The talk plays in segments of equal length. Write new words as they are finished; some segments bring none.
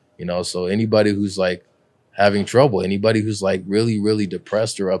you know. So anybody who's like having trouble, anybody who's like really, really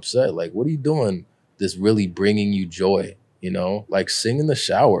depressed or upset, like, what are you doing that's really bringing you joy? You know, like sing in the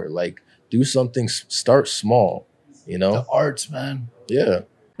shower, like do something, start small, you know? The arts, man. Yeah.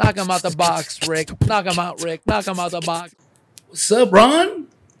 Knock him out the box, Rick. Knock him out, Rick. Knock him out the box. What's up, Ron?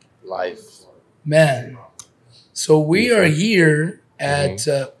 Life. Man. So we are here at,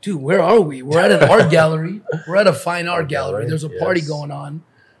 dude, where are we? We're at an art gallery. We're at a fine art gallery. There's a party going on.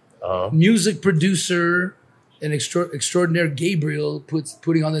 Music producer and extraordinaire Gabriel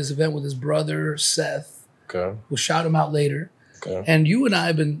putting on this event with his brother, Seth. Okay. We'll shout him out later. Okay. And you and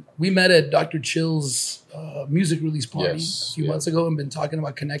I we met at Dr. Chill's music release party a few months ago and been talking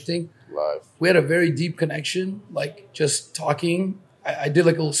about connecting. Live. We had a very deep connection, like just talking. I did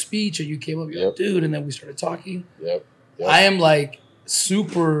like a little speech and you came up, you're like, dude, and then we started talking. Yep. I am like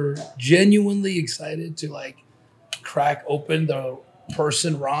super genuinely excited to like crack open the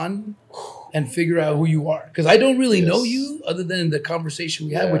person Ron and figure out who you are. Because I don't really know you other than the conversation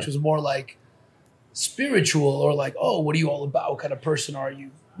we had, which was more like spiritual or like, oh, what are you all about? What kind of person are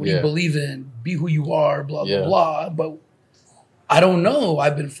you? What do you believe in? Be who you are, blah, blah, blah. But I don't know.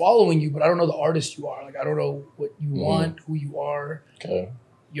 I've been following you, but I don't know the artist you are. Like, I don't know what you want, who you are,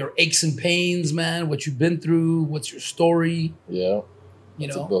 your aches and pains, man, what you've been through, what's your story. Yeah. You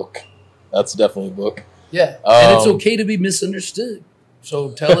That's know? a book. That's definitely a book. Yeah. And it's okay to be misunderstood.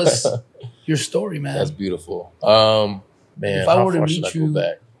 So tell us your story, man. That's beautiful. Man, if I were to how far meet should I you go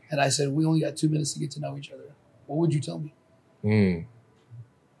back? and I said, we only got 2 minutes to get to know each other, what would you tell me?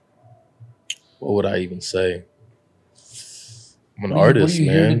 What would I even say? I'm an What are artist, you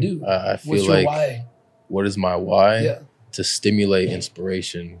man. here to do? I feel What's your like why? what is my why? Yeah. To stimulate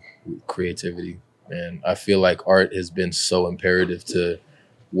inspiration, creativity. Man, I feel like art has been so imperative to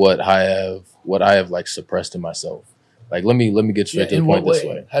what I have like suppressed in myself. Like let me get straight to the point this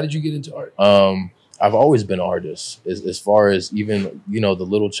way. How did you get into art? I've always been an artist as far as even, you know, the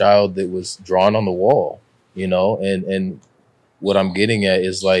little child that was drawn on the wall, you know, and what I'm getting at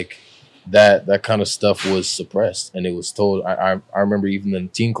is like that kind of stuff was suppressed and it was told. I remember even in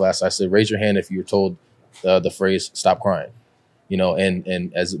teen class, I said, raise your hand if you were told the phrase, stop crying, you know,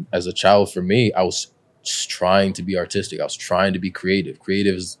 and as a child for me, I was just trying to be artistic. I was trying to be creative.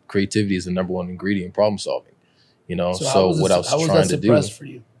 Creativity is the number one ingredient in problem solving, you know? So what I was trying to do. For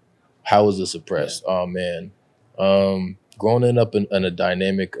you? How was it suppressed? Yeah. Oh man. Growing up in a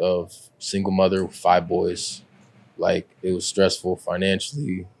dynamic of single mother with 5 boys, like it was stressful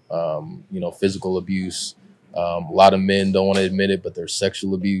financially, you know, physical abuse. A lot of men don't want to admit it, but there's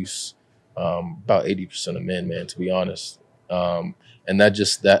sexual abuse. About 80% of men, man, to be honest. And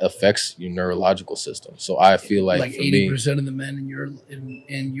that affects your neurological system. So I feel like 80% of the men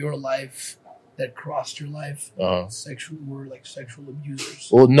in your life that crossed your life were sexual abusers.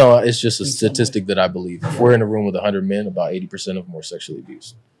 Well, no, it's just a statistic that I believe. If we're in a room with 100 men, about 80% of them were sexually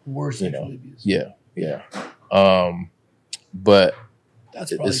abused. Were sexually abused. Yeah. But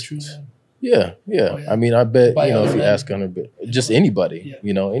that's probably true, man. Yeah. Oh, yeah. I mean, I bet, you know, if you ask 100, just anybody,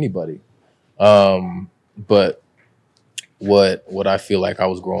 you know, anybody. But what I feel like I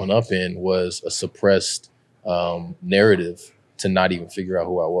was growing up in was a suppressed narrative to not even figure out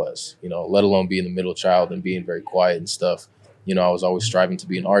who I was, you know, let alone being the middle child and being very quiet and stuff. You know, I was always striving to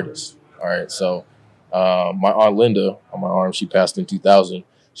be an artist. All right. So my Aunt Linda on my arm, she passed in 2000.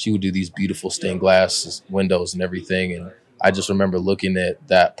 She would do these beautiful stained glass windows and everything. And I just remember looking at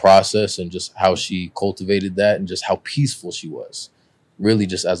that process and just how she cultivated that and just how peaceful she was. Really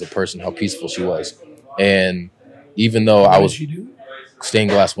just as a person, how peaceful she was. And even though what I was did she do?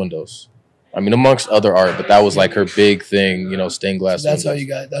 Stained glass windows. I mean, amongst other art, but that was like her big thing, you know, stained glass. So that's how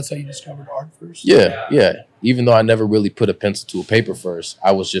you discovered art first? Yeah. Even though I never really put a pencil to a paper first,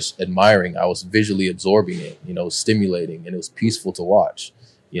 I was just admiring. I was visually absorbing it, you know, stimulating, and it was peaceful to watch,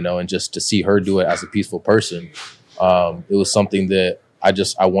 you know, and just to see her do it as a peaceful person. It was something that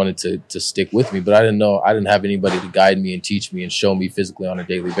I wanted to stick with me, but I didn't have anybody to guide me and teach me and show me physically on a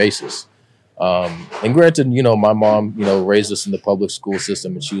daily basis. And granted, you know, my mom, you know, raised us in the public school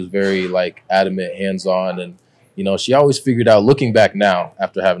system and she was very like adamant, hands-on. And, you know, she always figured out, looking back now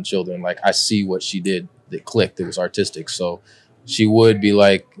after having children, like I see what she did that clicked. It was artistic. So she would be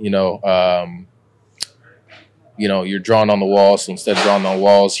like, you know, you're drawing on the wall. So instead of drawing on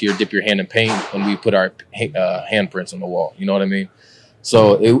walls here, dip your hand in paint and we put our handprints on the wall. You know what I mean?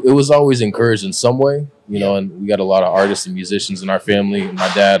 So it was always encouraged in some way, you know, and we got a lot of artists and musicians in our family, and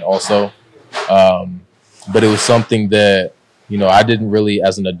my dad also. But it was something that, you know, I didn't really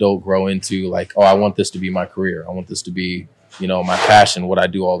as an adult grow into like, oh, I want this to be my career. I want this to be, you know, my passion, what I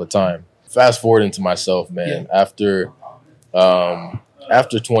do all the time. Fast forward into myself, man, after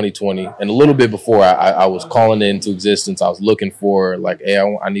after 2020 and a little bit before I was calling it into existence, I was looking for like, hey,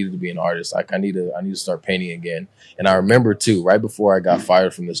 I needed to be an artist. Like I need to start painting again. And I remember too, right before I got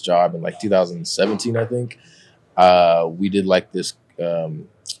fired from this job in like 2017, I think, we did like this,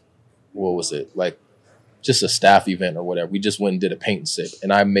 what was it? Like just a staff event or whatever. We just went and did a paint and sip,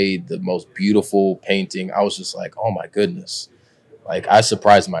 and I made the most beautiful painting. I was just like, oh my goodness. Like I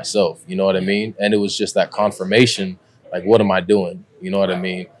surprised myself, you know what I mean? And it was just that confirmation, like, what am I doing? You know what I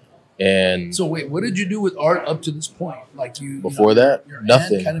mean? And so wait, what did you do with art up to this point? Like before that, your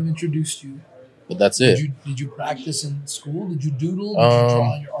nothing. aunt kind of introduced you. But that's it. Did you practice in school? Did you doodle? Did you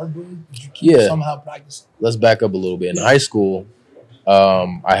draw on your art board? Did you keep somehow practicing? Let's back up a little bit. In high school,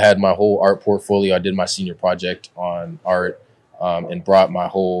 I had my whole art portfolio. I did my senior project on art and brought my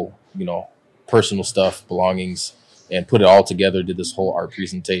whole, personal stuff, belongings, and put it all together. Did this whole art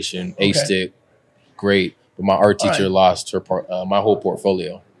presentation, aced it, great. But my art teacher lost her my whole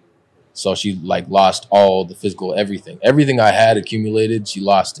portfolio. So she lost all the physical everything I had accumulated. She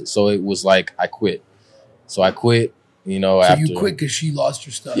lost it. So it was like I quit. So I quit. So after you quit because she lost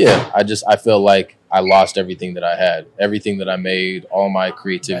your stuff. Yeah, I felt like I lost everything that I had, everything that I made, all my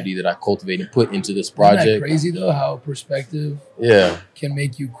creativity that I cultivated and put into this project. Isn't that crazy though, how perspective can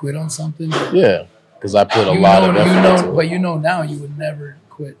make you quit on something? Yeah, because I put a lot of effort into it. But now you would never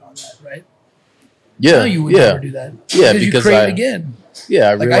quit on that, right? Yeah, now you would never do that. Yeah, because you create again. Yeah,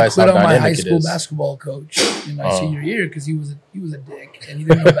 I realized I quit how on my dynamic high it school is. basketball coach in my senior year because he was a dick and he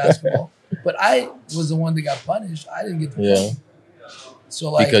didn't know basketball. But I was the one that got punished. I didn't get the punishment.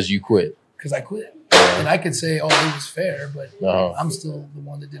 So because you quit. Because I quit. And I could say, oh, it was fair, but I'm still the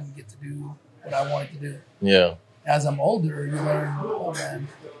one that didn't get to do what I wanted to do. Yeah. As I'm older, you learn, oh man.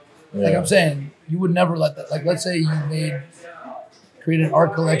 Like I'm saying, you would never let that. Like let's say you created an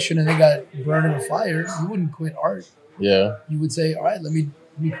art collection and they got burned in a fire. You wouldn't quit art. Yeah. You would say, all right, let me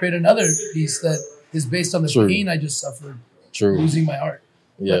create another piece that is based on the pain I just suffered losing my art.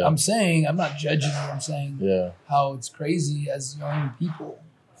 Yeah. But I'm saying, I'm not judging you. I'm saying how it's crazy as young people.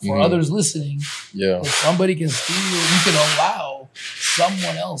 For others listening, if somebody can steal, you can allow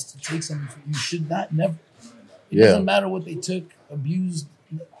someone else to take something from you. You should not, never. It doesn't matter what they took, abused.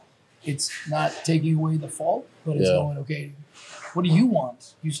 It's not taking away the fault, but it's going, okay, what do you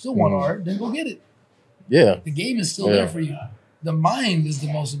want? You still want art, then go get it. Yeah. The game is still there for you. The mind is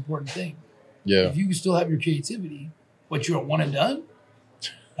the most important thing. Yeah. If you still have your creativity, but you're a one and done,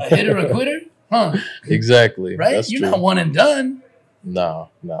 a hitter, a quitter, Exactly. Right? That's you're true. not one and done. No.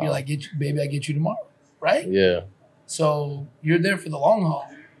 You're like, baby, I get you tomorrow. Right? Yeah. So you're there for the long haul.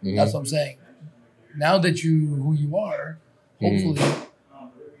 That's what I'm saying. Now that who you are, hopefully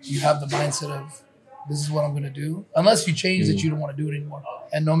you have the mindset of this is what I'm going to do. Unless you change that you don't want to do it anymore.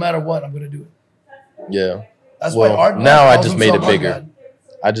 And no matter what, I'm going to do it. Yeah. That's why art now I just made it bigger.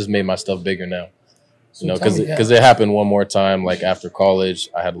 I just made my stuff bigger now. So because it happened one more time. Like after college,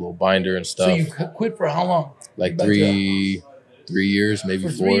 I had a little binder and stuff. So you quit for how long? Like 3 years, maybe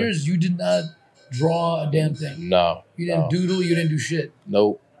 4. 3 years, you did not draw a damn thing. No. You didn't doodle. You didn't do shit.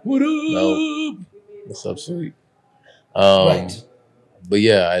 Nope. What up? Nope. What's up, sweet? Right. But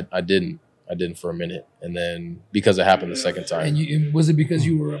yeah, I didn't for a minute, and then because it happened the second time. And was it because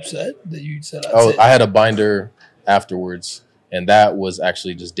you were upset that you said? I had a binder afterwards, and that was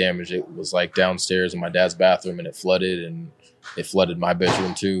actually just damaged. It was like downstairs in my dad's bathroom, and it flooded, and it flooded my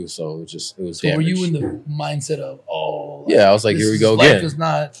bedroom too. So it was So damaged. were you in the mindset of I was like, here we go again. Life is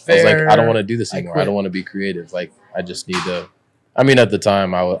not fair. I was like, I don't want to do this anymore. I don't want to be creative. Like I just need to. I mean, at the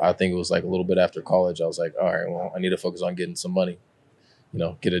time, I think it was like a little bit after college. I was like, all right, well, I need to focus on getting some money.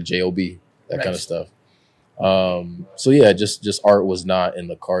 Get a job, that kind of stuff. So yeah, just art was not in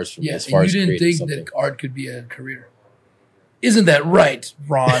the cards for me as far as creating something. You didn't think that art could be a career. Isn't that right,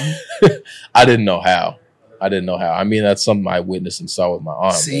 Ron? I didn't know how. I mean, that's something I witnessed and saw with my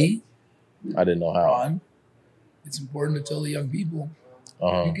aunt. See? I didn't know how. Ron, it's important to tell the young people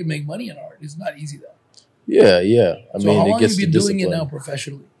you can make money in art. It's not easy though. Yeah. I so mean, how long it gets have you to been doing discipline. it now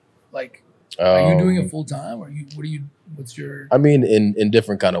professionally? Like, are you doing it full time, or what's your? I mean, in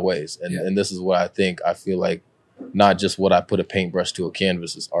different kind of ways, and this is what I feel like, not just what I put a paintbrush to a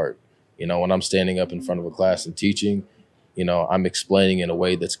canvas is art. When I'm standing up in front of a class and teaching, I'm explaining in a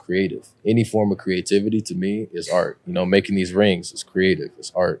way that's creative. Any form of creativity to me is art. Making these rings is creative.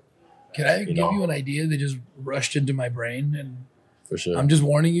 It's art. Can I give you an idea that just rushed into my brain? And for sure, I'm just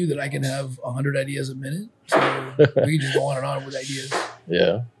warning you that I can have 100 ideas a minute. So we can just go on and on with ideas.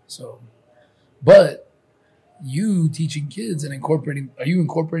 Yeah. So, but you teaching kids and are you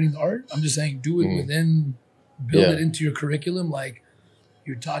incorporating the art? I'm just saying, do it within, build it into your curriculum. Like,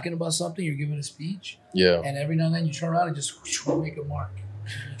 you're talking about something, you're giving a speech, Yeah. and every now and then you turn around and just make a mark.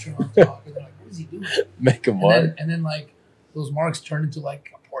 And you turn around and talk, and they're like, what is he doing? Make a mark. And then like those marks turn into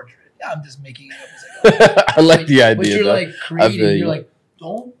like a portrait. Yeah, I'm just making it up. It's like, I like the idea. but you're though. like creating. feel You're you. like,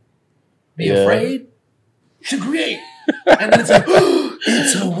 don't be Yeah. afraid to create. And then it's like,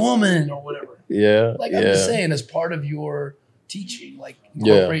 it's a woman or whatever. Yeah. Like yeah. I'm just saying, as part of your teaching, like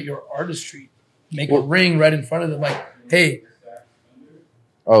Yeah. incorporate your artistry. Make a ring right in front of them. Like, hey,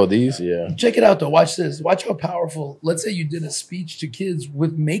 Oh, these. Yeah. check it out though. Watch this. Watch how powerful. Let's say you did a speech to kids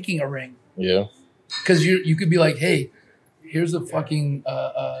with making a ring. Yeah. Because you could be like, hey, here's a fucking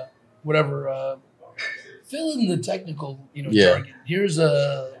whatever. Fill in the technical, Yeah. jargon. Here's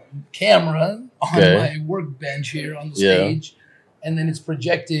a camera on Okay. my workbench here on the Yeah. stage, and then it's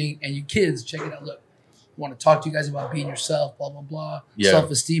projecting. And you kids, check it out. Look, I want to talk to you guys about being yourself. Blah blah blah. Yeah.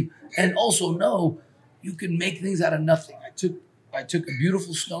 Self-esteem, and also know you can make things out of nothing. I took a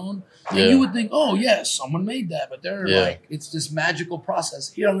beautiful stone, and Yeah. you would think, oh yes, someone made that, but they're Yeah. like, it's this magical process.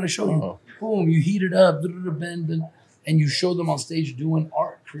 Here, I'm going to show you. Oh. Boom, you heat it up, bend, and you show them on stage doing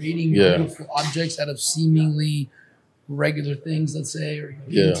art, creating Yeah. beautiful objects out of seemingly regular things, let's say, or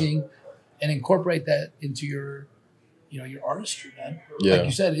Yeah. painting, and incorporate that into your, your artistry, man. Yeah. Like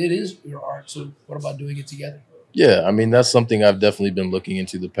you said, it is your art. So what about doing it together? Yeah, I mean that's something I've definitely been looking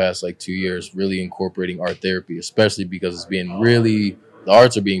into the past like 2 years, really incorporating art therapy, especially because it's being the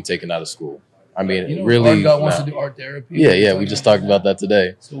arts are being taken out of school. I mean, You know, really. Art God wants now. to do art therapy. Yeah, we just talked about that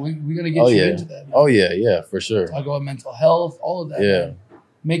today. So we're gonna get Oh you yeah, into that. Man. oh yeah, for sure. Talk about mental health, all of that. Yeah. Man.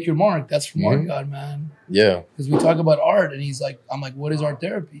 Make your mark. That's from Mhm. Art God, man. Yeah, Because we talk about art, and he's like, I'm like, what is art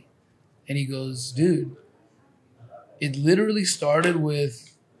therapy? And he goes, dude, it literally started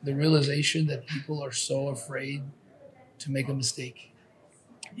with the realization that people are so afraid to make a mistake,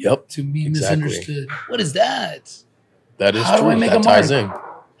 yep, to be Exactly. misunderstood. What is that? that is How do true. I make That a ties mark? in.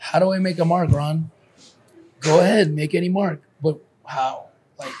 How do I make a mark, Ron? Go ahead, make any mark. But how?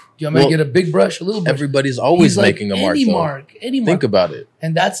 Like, do you want me to Well, get a big brush, a little brush? Everybody's always He's like, making a mark. Any though. mark, any mark. Think about it.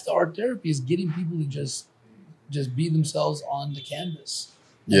 And that's the art therapy, is getting people to just be themselves on the canvas.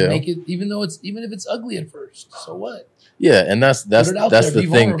 And Yeah, make it, even if it's ugly at first. So what? yeah, and that's it out that's there, the be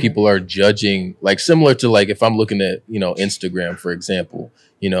thing. vulnerable. People are judging, like similar to like if I'm looking at Instagram, for example.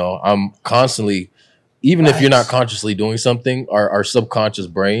 I'm constantly, even if you're not Right. consciously doing something, our subconscious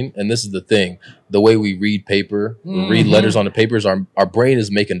brain, and this is the thing, the way we read paper, read Mhm. letters on the papers, our brain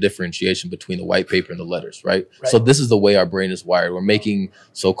is making differentiation between the white paper and the letters, right? So Right. this is the way our brain is wired. We're making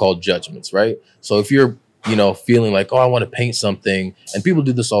so-called judgments, right? So if you're, feeling like, oh, I want to paint something, and people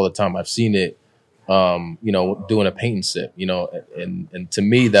do this all the time. I've seen it, doing a paint and sip, and to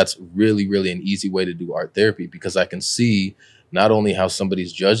me, that's really, really an easy way to do art therapy because I can see not only how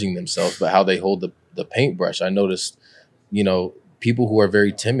somebody's judging themselves, but how they hold the paintbrush. I noticed, people who are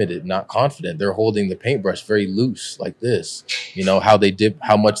very timid and not confident, they're holding the paintbrush very loose like this,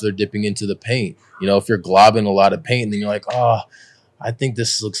 how much they're dipping into the paint. If you're globbing a lot of paint, then you're like, oh, I think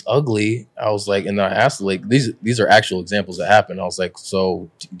this looks ugly. I was like, and I asked, like, these are actual examples that happen. I was like,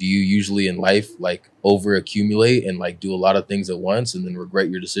 so do you usually in life like over accumulate and like do a lot of things at once and then regret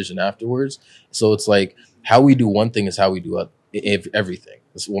your decision afterwards? So it's like how we do one thing is how we do everything.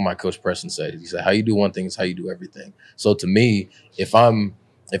 That's what my coach Preston said. He said, how you do one thing is how you do everything. So to me, if I'm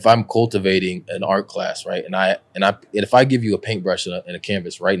cultivating an art class, right, and if I give you a paintbrush and a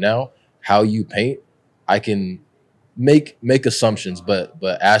canvas right now, how you paint, I can make assumptions, but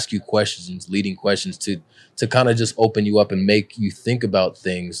ask you questions, leading questions to kind of just open you up and make you think about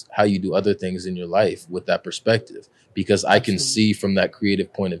things, how you do other things in your life with that perspective. Because I can see from that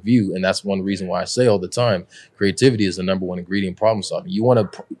creative point of view, and that's one reason why I say all the time, creativity is the number one ingredient in problem solving. You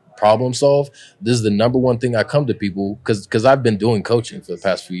want to problem solve? This is the number one thing I come to people because I've been doing coaching for the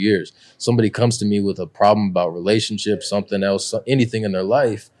past few years. Somebody comes to me with a problem about relationships, something else, anything in their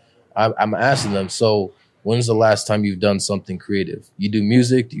life. I'm asking them, so when's the last time you've done something creative? You do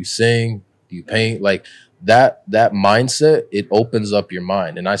music? Do you sing? Do you paint? Like that mindset, it opens up your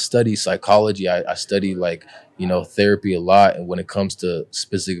mind. And I study psychology. I study therapy a lot. And when it comes to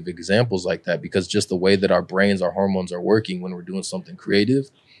specific examples like that, because just the way that our brains, our hormones are working when we're doing something creative,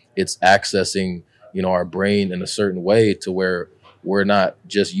 it's accessing, our brain in a certain way to where we're not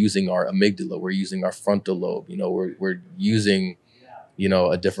just using our amygdala, we're using our frontal lobe, we're using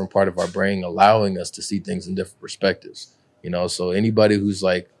a different part of our brain, allowing us to see things in different perspectives, so anybody who's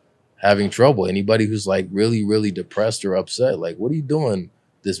like having trouble, anybody who's like really, really depressed or upset, like, what are you doing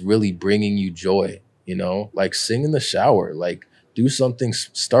that's really bringing you joy? Like sing in the shower, like do something,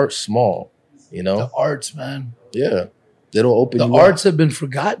 start small, The arts, man. yeah, it'll open The you arts up. have been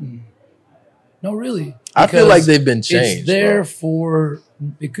forgotten. No, really. I feel Because like they've been changed. It's there bro. for,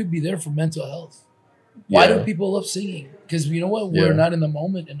 it could be there for mental health. Why Yeah. do people love singing? Because you know what? Yeah. We're not in the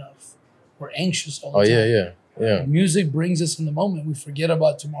moment enough. We're anxious all the Oh time. yeah. Music brings us in the moment. We forget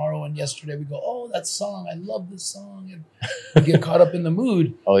about tomorrow and yesterday. We go, oh, that song. I love this song. And we get caught up in the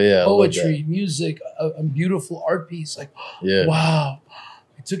mood. Oh yeah. I love Poetry, music, a beautiful art piece. Like, that. Yeah. wow,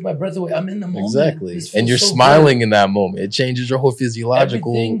 it took my breath away. I'm in the moment. Exactly. This And feels you're so smiling good. in that moment. It changes your whole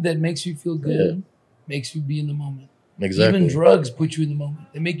physiological. Everything that makes you feel good makes you be in the moment. Exactly. Even drugs put you in the moment.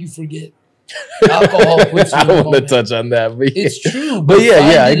 They make you forget. Alcohol puts you I in the want to moment. touch on that, but It's true, But yeah,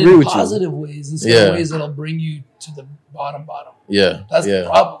 find yeah, I it agree in with you. positive ways instead Yeah. of ways that'll bring you to the bottom. Yeah. That's the yeah.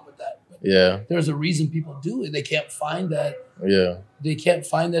 problem with that. But Yeah. there's a reason people do it. They can't find that. Yeah. They can't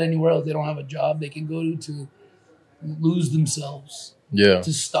find that anywhere else. They don't have a job they can go to lose themselves, Yeah.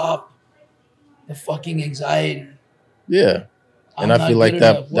 to stop the fucking anxiety. Yeah. And I'm I feel not like good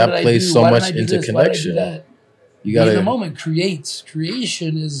that- enough. What that did I plays do? so Why didn't much I do into this? Why did I do connection. that? You Be in the gotta. moment. Create.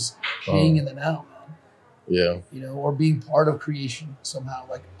 Creation is being in the now, man. Yeah. You know, or being part of creation somehow,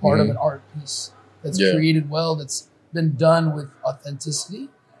 like part of an art piece that's Yeah. created well, that's been done with authenticity,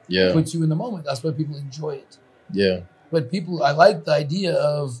 Yeah. puts you in the moment. That's why people enjoy it. Yeah. But people, I like the idea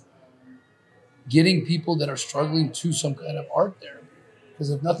of getting people that are struggling to some kind of art therapy. Because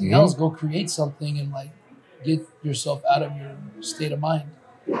if nothing Mhm. else, go create something and like get yourself out of your state of mind.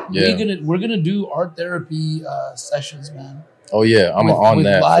 Yeah. We're gonna do art therapy sessions, man. Oh yeah. I'm with, on with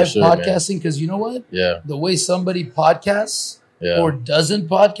that live for sure, man. podcasting. Because you know what? Yeah. The way somebody podcasts Yeah. or doesn't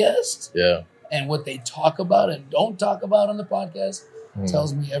podcast, Yeah. and what they talk about and don't talk about on the podcast Mm.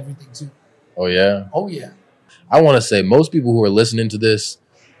 tells me everything too. Oh yeah. Oh yeah, I want to say most people who are listening to this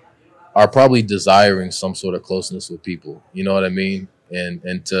are probably desiring some sort of closeness with people. You know what I mean? And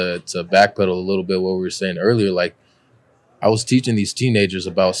to backpedal a little bit what we were saying earlier, like I was teaching these teenagers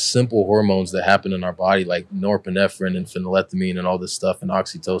about simple hormones that happen in our body, like norepinephrine and phenylethylamine and all this stuff, and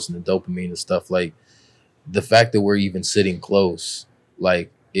oxytocin and dopamine and stuff. Like the fact that we're even sitting close, like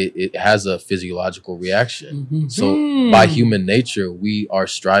it has a physiological reaction. Mhm. So by human nature, we are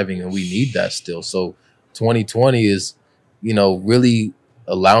striving and we need that still. So 2020 is, you know, really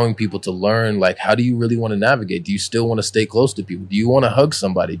allowing people to learn, like, how do you really want to navigate? Do you still want to stay close to people? Do you want to hug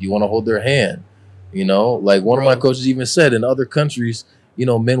somebody? Do you want to hold their hand? You know, like one of my coaches even said, in other countries, you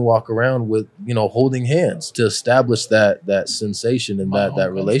know, men walk around with, you know, holding hands to establish that sensation and My that home that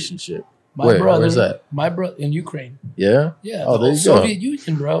country. relationship. My Where? brother, Where's that? My brother in Ukraine. Yeah. Yeah, Oh, the there old you go. Soviet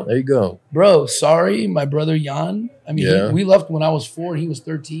Union, bro. There you go. Bro, sorry, my brother Jan. I mean, Yeah. we left when I was 4 and he was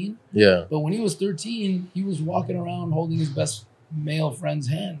 13. Yeah. But when he was 13, he was walking around holding his best male friend's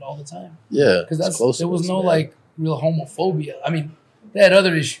hand all the time. Yeah. Because It's there was closeness, no man. like real homophobia. I mean, they had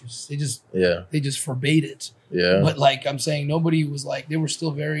other issues. Yeah. They just forbade it. Yeah. But like I'm saying, nobody was like, they were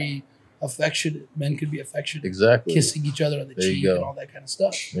still very affectionate. Men could be affectionate, Exactly. kissing each other on the There you cheek go. and all that kind of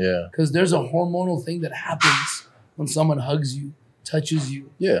stuff. Yeah. Because there's a hormonal thing that happens when someone hugs you, touches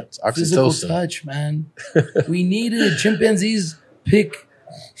you. Yeah. It's Physical oxytocin. touch, man. We need it. Chimpanzees pick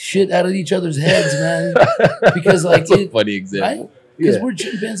shit out of each other's heads, man. Because like That's a funny example. right? Because Yeah. we're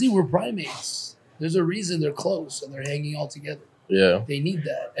chimpanzee, we're primates. There's a reason they're close and they're hanging all together. Yeah. They need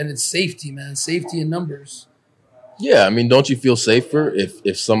that, and it's safety, man. Safety in numbers. Yeah. I mean, don't you feel safer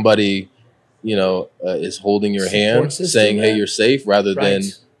if somebody, you know, is holding your Support hand, system, saying, "Hey, man. you're safe," rather than,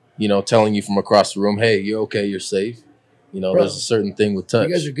 Right. you know, telling you from across the room, "Hey, you're okay, you're safe." You know, Bro, there's a certain thing with touch.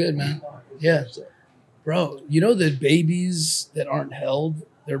 You guys are good, man. Yeah, bro. You know that babies that aren't held,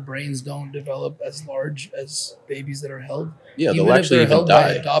 their brains don't develop as large as babies that are held. Yeah, Even they'll if actually they're even held by die.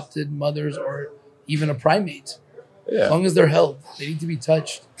 adopted mothers or even a primate. As Yeah. long as they're held, they need to be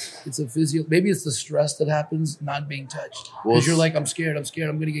touched. It's a physio. Maybe it's the stress that happens not being touched. Well, Because you're like, I'm scared, I'm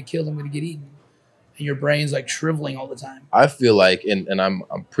going to get killed, I'm going to get eaten. And your brain's like shriveling all the time. I feel like, and I'm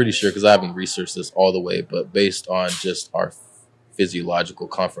pretty sure because I haven't researched this all the way, but based on just our physiological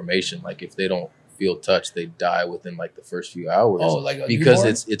confirmation, like if they don't feel touch, they die within like the first few hours. Oh, like a because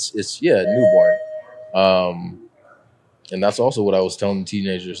newborn? it's yeah, newborn. And that's also what I was telling the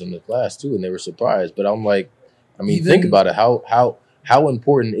teenagers in the class too, and they were surprised. But I'm like, I mean, think Even- about it. How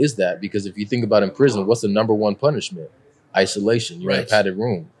important is that? Because if you think about in prison, what's the number one punishment? Isolation. You're in a Right. padded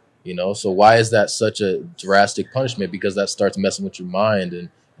room. You know, so why is that such a drastic punishment? Because that starts messing with your mind and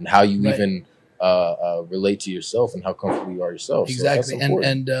how you Right. even relate to yourself and how comfortable you are yourself. So that's Exactly.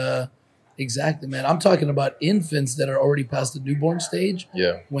 important. Exactly, man. I'm talking about infants that are already past the newborn stage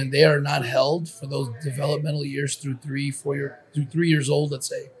Yeah, when they are not held for those developmental years through 3 years old, let's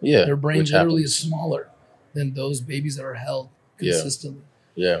say. yeah. Their brain which literally happens. is smaller than those babies that are held Yeah. consistently.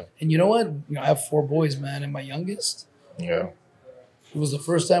 Yeah, And you know what? I have 4 boys, man, and my youngest, yeah, it was the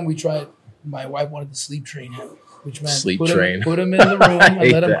first time we tried my wife wanted to sleep train him, which meant Sleep put train. Put him in the room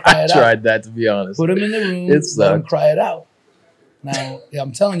and let him cry I it out. tried that, to be honest. Put him in the room, It let him sucked. cry it out. Now, yeah,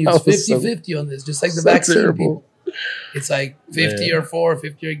 I'm telling you, it's That was so- 50-50 on this, just like the so vaccine terrible. people. It's like 50 Man. or for,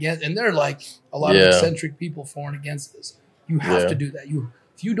 50 or against. And they're like a lot of Yeah. eccentric people for and against this. You have Yeah. to do that.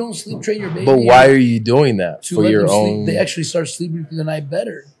 If you don't sleep train your baby, But why are you doing that? to For let your them sleep, own... they actually start sleeping through the night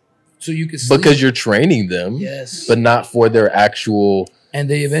better. So you can sleep. Because you're training them, Yes. but not for their actual And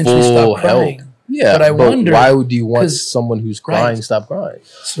they eventually full stop crying. health. Yeah, But I wonder, why would you want 'cause- someone who's crying Right. stop crying?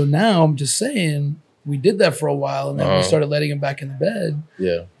 So now I'm just saying, we did that for a while, and then we Uh-huh. started letting him back in the bed.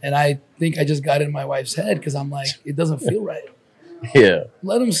 Yeah, And I think I just got in my wife's head because I'm like, it doesn't feel right. yeah,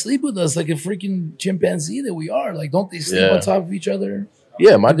 Let them sleep with us like a freaking chimpanzee that we are. Like, don't they sleep Yeah. on top of each other?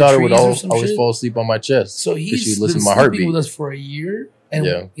 yeah. My With the daughter would trees or always, some always shit? fall asleep on my chest. So 'cause he's she'd been listen to my sleeping heartbeat. with us for a year. And,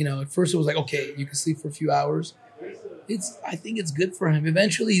 Yeah. you know, at first it was like, okay, you can sleep for a few hours. I think it's good for him.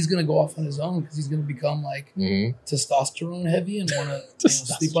 Eventually he's going to go off on his own because he's going to become like Mhm. testosterone heavy and want to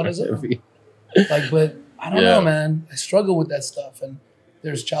sleep on his own. Heavy. Like, but I don't Yeah. know, man. I struggle with that stuff. And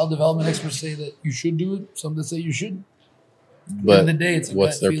there's child development experts say that you should do it. Some that say you shouldn't. At the end But of the day, it's a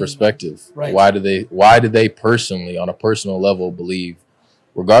what's gut their feeling. perspective? Right. Why do they personally, on a personal level, believe,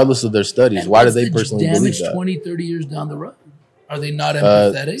 regardless of their studies, And why do what's they the personally believe damage that? 20, 30 years down the road? Are they not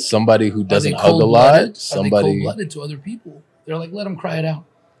empathetic? Somebody who Are doesn't they hug a cold-blooded? lot, Are they somebody cold-blooded to other people? They're like, let them cry it out.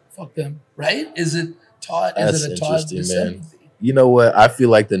 Fuck them, right? Is it taught? That's Is it a taught interesting, man. sympathy? You know what? I feel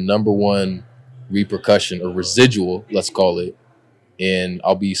like the number one repercussion or residual, let's call it, and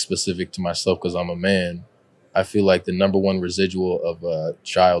I'll be specific to myself because I'm a man. I feel like the number one residual of a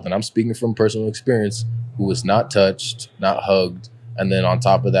child, and I'm speaking from personal experience, who was not touched, not hugged, and then on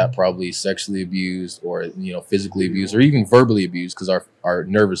top of that, probably sexually abused or physically abused or even verbally abused because our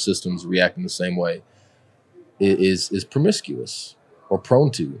nervous systems react in the same way, is promiscuous or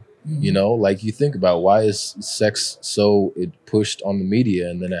prone to. You know, like you think about why is sex so pushed on the media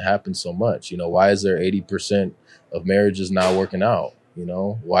and then it happens so much? You know, why is there 80% of marriages not working out? You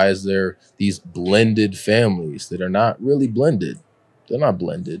know, why is there these blended families that are not really blended? They're not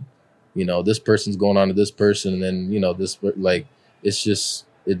blended. You know, this person's going on to this person and then, this, like, it's just,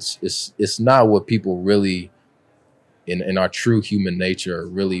 it's not what people really in our true human nature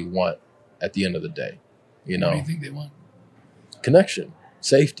really want at the end of the day. You know, What do you think they want? connection,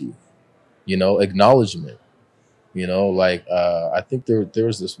 safety, acknowledgement, like I think there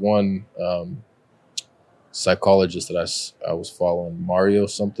was this one psychologist that I was following, Mario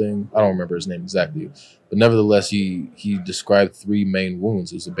something. I don't remember his name exactly, but nevertheless, he described three main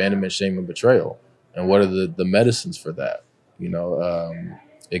wounds. It was abandonment, shame, and betrayal. And what are the medicines for that?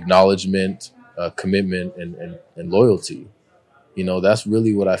 Acknowledgement, commitment, and loyalty. That's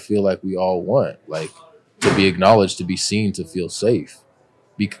really what I feel like we all want, like to be acknowledged, to be seen, to feel safe.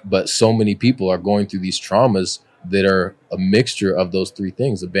 But so many people are going through these traumas that are a mixture of those three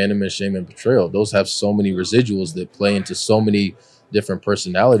things: abandonment, shame, and betrayal. Those have so many residuals that play into so many different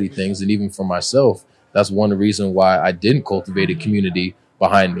personality things. And even for myself, that's one reason why I didn't cultivate a community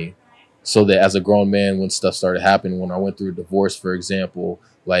behind me. So that as a grown man, when stuff started happening, when I went through a divorce, for example,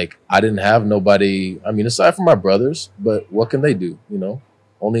 like I didn't have nobody, I mean, aside from my brothers, but what can they do?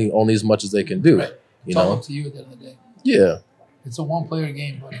 Only as much as they can do. Right. You It's all know? up to you at the end of the day. Yeah. It's a one-player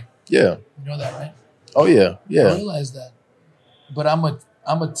game, buddy. Yeah. You know that, right? Oh yeah. I Yeah. realize that. But I'm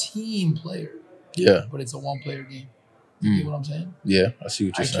a team player, Yeah. but it's a one-player game. You get what I'm saying? Yeah. I see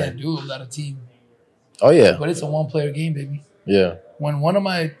what I you're can't saying. do it without a team. Oh yeah. But it's a one-player game, baby. Yeah. When one of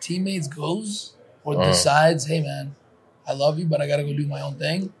my teammates goes or Uh-huh. decides, hey man, I love you, but I gotta go do my own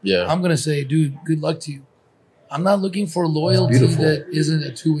thing, Yeah. I'm gonna say, dude, good luck to you. I'm not looking for loyalty beautiful. that isn't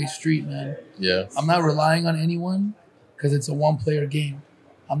a two-way street, man. Yeah. I'm not relying on anyone because it's a one-player game.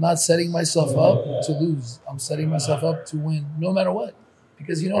 I'm not setting myself up to lose. I'm setting myself up to win, no matter what.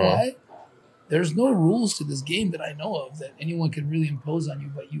 Because you know Uh-huh. why? There's no rules to this game that I know of that anyone can really impose on you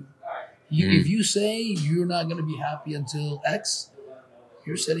but you. If you say you're not going to be happy until X,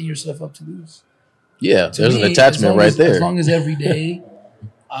 you're setting yourself up to lose. Yeah. To There's me, an attachment as right there. long as every day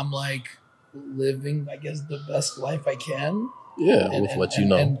I'm like living, I guess, the best life I can. Yeah. With what you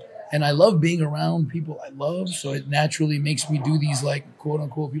know. And I love being around people I love, so it naturally makes me do these, like, quote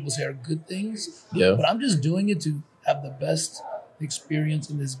unquote, people say are good things. Yeah. But I'm just doing it to have the best experience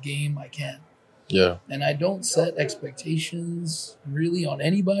in this game I can. Yeah. And I don't set expectations really on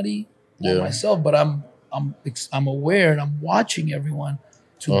anybody or Yeah. myself, but I'm aware and I'm watching everyone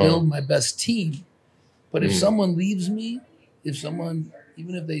to Uh-huh. build my best team. But if Mm. someone leaves me,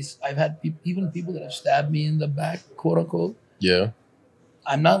 even if I've had even people that have stabbed me in the back, quote unquote, Yeah.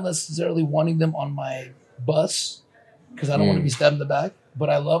 I'm not necessarily wanting them on my bus because I don't want to be stabbed in the back, but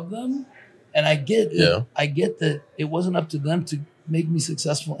I love them And I get that, Yeah. I get that it wasn't up to them to make me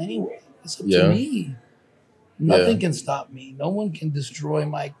successful anyway. It's up Yeah. to me. Nothing can stop me. No one can destroy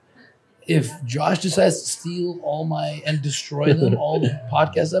my. If Josh decides to steal all my and destroy them, all the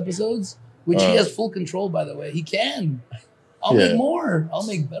podcast episodes, which he has full control, by the way, he can. I'll Yeah. make more. I'll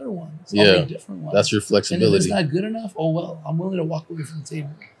make better ones. I'll Yeah. make different ones. That's your And if flexibility. it's not good enough, oh well. I'm willing to walk away from the table.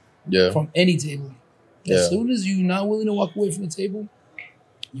 Yeah. From any table. Yeah. As soon as you're not willing to walk away from the table,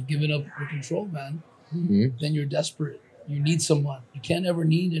 you've given up your control, man. Mhm. Then you're desperate. You need someone. You can't ever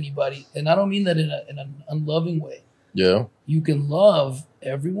need anybody. And I don't mean that in an unloving way. Yeah. You can love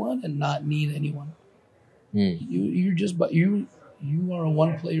everyone and not need anyone. Mm. You're just but you are a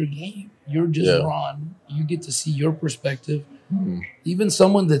one player game. You're just Yeah. Ron. You get to see your perspective. Mhm. Even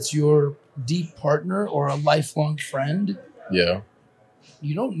someone that's your deep partner or a lifelong friend, Yeah.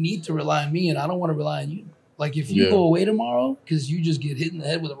 you don't need to rely on me, and I don't want to rely on you. Like if you Yeah. go away tomorrow because you just get hit in the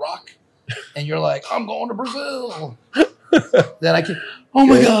head with a rock, and you're like, I'm going to Brazil, then I can. Oh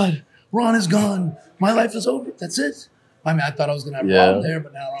my Yeah. God, Ron is gone. My life is over. That's it. I mean, I thought I was gonna have Yeah. Ron there,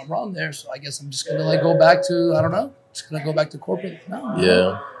 but now I'm Ron there, so I guess I'm just gonna like go back to I don't know. Just gonna go back to corporate. No,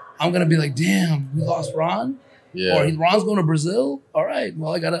 Yeah. I'm gonna be like, damn, we lost Ron, Yeah. or Ron's going to Brazil. All right,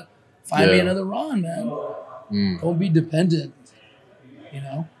 well, I gotta find me Yeah. another Ron, man. Mm. Don't be dependent. You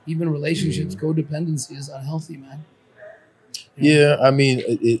know, even relationships, codependency is unhealthy, man. Yeah. I mean,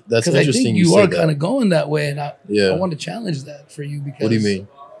 that's Because I interesting. think you you say are that. kind of going that way, and I Yeah. want to challenge that for you because What do you mean?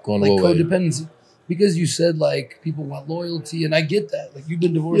 Going like away? codependency? Because you said like people want loyalty, and I get that. Like you've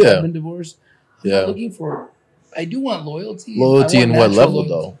been divorced, Yeah. I've been divorced. I'm Yeah. not looking for. I do want loyalty. Loyalty I want in what natural level, loyalty.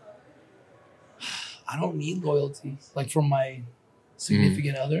 though? I don't need loyalty, like from my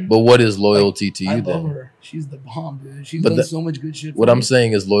significant other. But what is loyalty to I you love then? her. She's the bomb, dude. She's But done the- so much good shit. What for I'm me.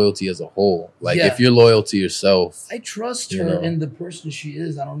 saying is loyalty as a whole. Like Yeah. if you're loyal to yourself, I trust You her know. and the person she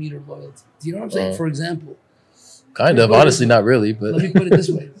is. I don't need her loyalty. Do you know what I'm saying? Uh, For example, kind Let of. me put it Honestly, this way. not really. But let me put it this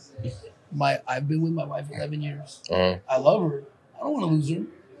way: I've been with my wife 11 years. uh, I love her. I don't want to lose her,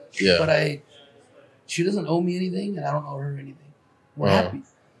 yeah. but she doesn't owe me anything, and I don't owe her anything. We're Uh-huh. happy.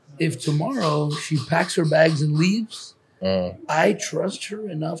 If tomorrow she packs her bags and leaves, I trust her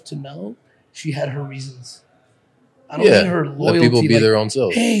enough to know she had her reasons. I don't Yeah. need her Let loyalty. people be like, their own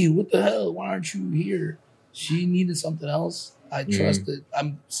selves. hey, what the hell? Why aren't you here? She needed something else. I Mm. trust it.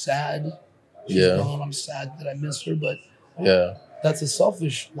 I'm sad. She's Yeah. gone. I'm sad that I miss her, but Yeah. that's a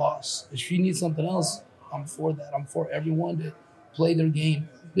selfish loss. If she needs something else, I'm for that. I'm for everyone to play their game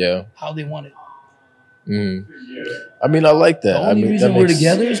Yeah. how they want it. Mm. I mean, I like that. The only I mean, reason that we're makes-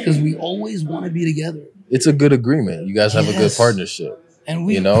 together is because we always want to be together. It's a good agreement. You guys have a good Yes. partnership. And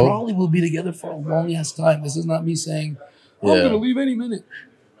we You know? probably will be together for a long ass time. This is not me saying, I'm Yeah. going to leave any minute.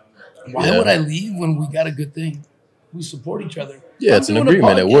 Why Yeah. would I leave when we got a good thing? We support each other. Yeah, I'm it's an doing a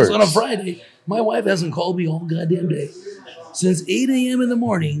agreement. It podcast works. On a Friday, my wife hasn't called me all goddamn day. Since 8 a.m. in the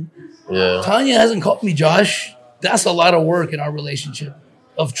morning, Yeah. Tanya hasn't called me, Josh. That's a lot of work in our relationship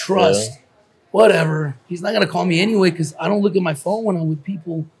of trust. Yeah. Whatever. He's not going to call me anyway because I don't look at my phone when I'm with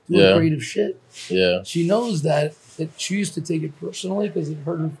people doing Yeah. creative shit. Yeah. She knows that she used to take it personally because it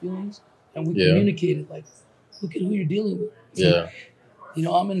hurt her feelings. And we Yeah. communicated like, look at who you're dealing with. Yeah. You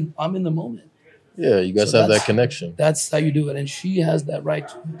know, I'm in the moment. Yeah. You guys So have that that's- connection. That's how you do it. And she has that right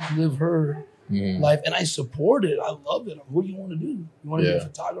to live her Mhm. life. And I support it. I love it. What do you want to do? You want to be Yeah. a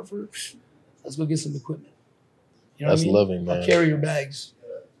photographer? Let's go get some equipment. You know That's what I mean? loving, Or man. carry your bags.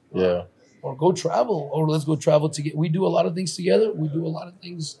 Yeah. Or go travel. Or let's go travel together. We do a lot of things together. We do a lot of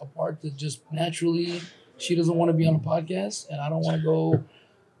things apart that just naturally she doesn't want to be on a podcast and I don't want to go,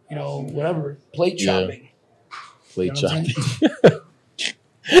 you know, whatever, plate Yeah. shopping. Plate You know what I'm chopping.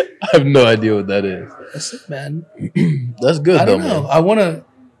 I have no idea what that is. That's it, man. That's good I though, don't know. man. I want to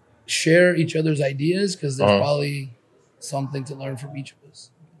share each other's ideas because there's Uh-huh. probably something to learn from each of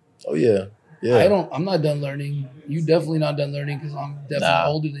us. Oh yeah. Yeah. I'm not done learning. You definitely not done learning because I'm definitely Nah.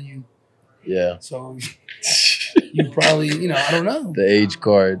 older than you. Yeah. So you probably, you know, I don't know. The age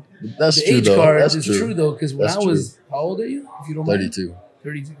card. That's The true age though. card That's is true. true though because when That's I was, how old are you? If you don't mind? 32.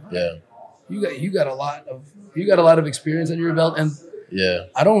 32. Yeah. You got a lot of experience under your belt, and Yeah.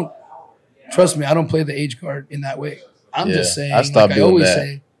 I don't trust me. I don't play the age card in that way. I'm Yeah, just saying, I stopped like I doing always that.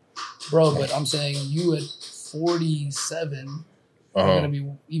 say, bro. But I'm saying you at 47 are Uh-huh. gonna be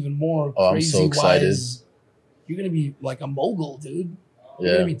even more Oh, I'm crazy so excited. wise. You're gonna be like a mogul, dude. You're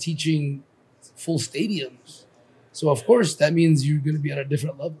Yeah. gonna be teaching full stadiums. So of course that means you're gonna be at a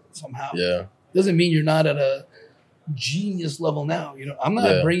different level somehow. Yeah. Doesn't mean you're not at a genius level now. You know, I'm not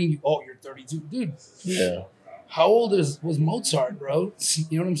Yeah. bringing you. Oh, you're 32, dude. Yeah. How old was Mozart, bro?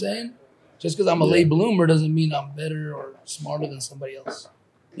 You know what I'm saying? Just because I'm a Yeah. late bloomer doesn't mean I'm better or smarter than somebody else.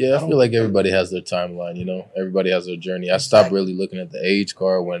 Yeah, I feel like everybody has their timeline, you know? Everybody has their journey. I stopped really looking at the age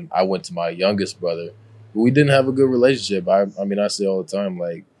card when I went to my youngest brother. We didn't have a good relationship. I mean, I say all the time,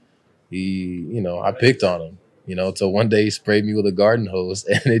 like, I picked on him, till one day he sprayed me with a garden hose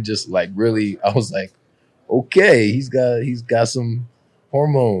and it just like really, I was like, okay, he's got some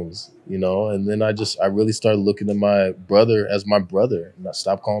hormones, and then I really started looking at my brother as my brother and I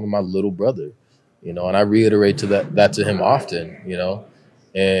stopped calling him my little brother, and I reiterate that to him often,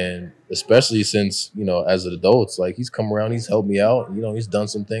 and especially since, as adults, like he's come around, he's helped me out, he's done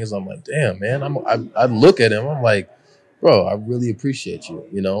some things. I'm like, damn, man, I look at him, I'm like, bro, I really appreciate you,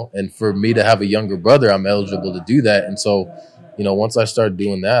 and for me to have a younger brother, I'm eligible to do that. And so, once I start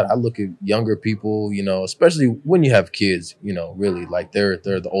doing that, I look at younger people, especially when you have kids, really like they're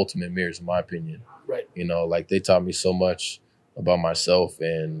the ultimate mirrors, in my opinion. Right. Like they taught me so much about myself.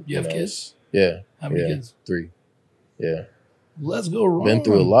 And you have kids? Yeah. How many kids? 3. Yeah. Let's go, Ron. Been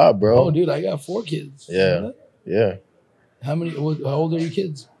through a lot, bro. Oh, dude, I got 4 kids. Yeah. Yeah. How old are your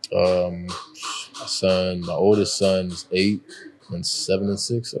kids? My oldest son's 8 and 7 and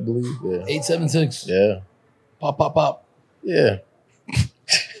 6, I believe. Yeah. 8, 7, 6. Yeah. Pop. Yeah.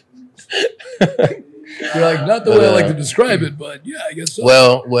 You're like, not the way I like to describe it, but yeah, I guess so.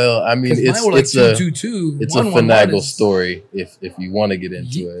 Well, I mean, it's a finagle story if you want to get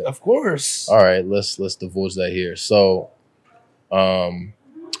into it. Of course. All right, let's divulge that here. So,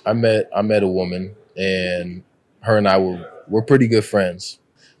 I met a woman, and her and I were pretty good friends.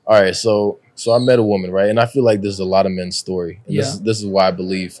 All right, so I met a woman, right? And I feel like this is a lot of men's story. And this is why I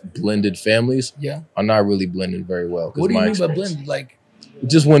believe blended families are not really blending very well. What do you mean by blended? Like,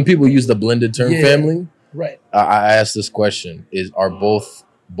 just when people use the blended term family, right? I asked this question: are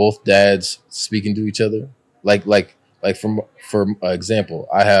both dads speaking to each other? Like for example,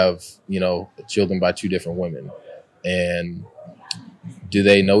 I have children by 2 different women, and do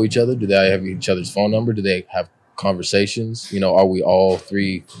they know each other? Do they have each other's phone number? Do they have conversations? Are we all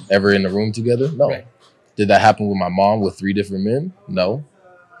 3 ever in the room together? No. Right. Did that happen with my mom with 3 different men? No.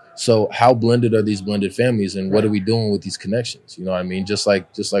 So how blended are these blended families, and what are we doing with these connections? You know what I mean? Just like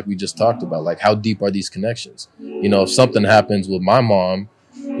we just talked about, like how deep are these connections? If something happens with my mom,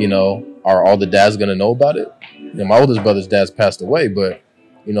 are all the dads going to know about it? My oldest brother's dad's passed away, but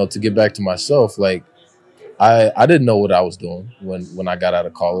to get back to myself, like I didn't know what I was doing when I got out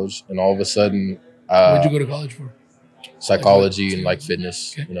of college, and all of a sudden, what'd you go to college for? Psychology and like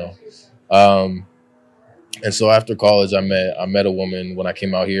fitness, and so after college, I met a woman when I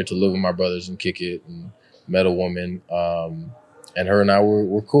came out here to live with my brothers and kick it, and met a woman, and her and I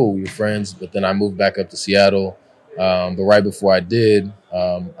were cool. We were friends, but then I moved back up to Seattle. But right before I did,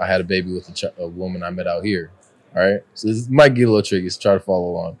 I had a baby with a woman I met out here. All right, so this might get a little tricky, so try to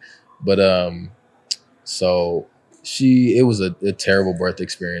follow along. But so it was a terrible birth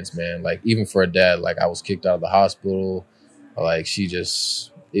experience, man. Like even for a dad, like I was kicked out of the hospital. Like she just.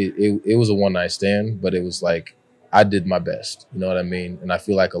 It was a one-night stand, but it was like I did my best. You know what I mean? And I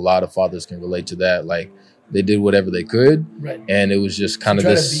feel like a lot of fathers can relate to that. Like they did whatever they could, right? And it was just kind of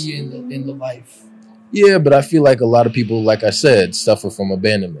this. To be in the life. Yeah, but I feel like a lot of people, like I said, suffer from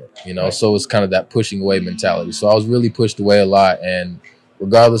abandonment. Right. So it's kind of that pushing away mentality. So I was really pushed away a lot, and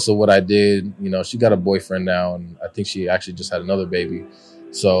regardless of what I did, she got a boyfriend now, and I think she actually just had another baby.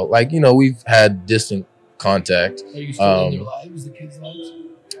 So like we've had distant contact. Are you still in their lives, the kids' lives?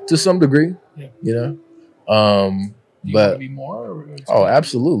 To some degree, yeah. Do you but want to be more?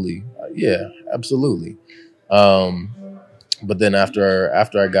 Absolutely, yeah, absolutely. But then after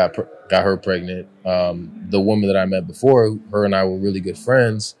I got her pregnant, the woman that I met before, her and I were really good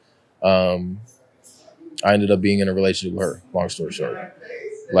friends. I ended up being in a relationship with her. Long story short,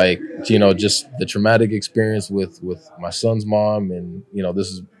 like just the traumatic experience with my son's mom, and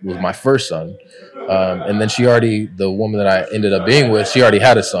was my first son. And then the woman that I ended up being with, she already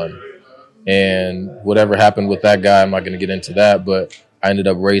had a son. And whatever happened with that guy, I'm not going to get into that, but I ended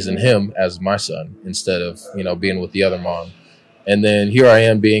up raising him as my son instead of, being with the other mom. And then here I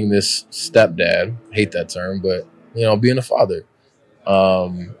am being this stepdad, hate that term, but, being a father.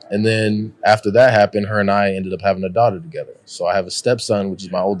 And then after that happened, her and I ended up having a daughter together. So I have a stepson, which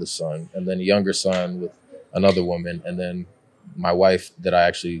is my oldest son, and then a younger son with another woman, and then my wife that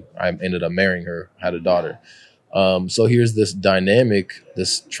I ended up marrying her, had a daughter. So here's this dynamic,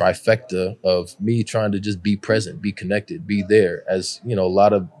 this trifecta of me trying to just be present, be connected, be there, as a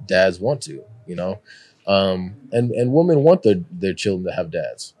lot of dads want to, and women want their children to have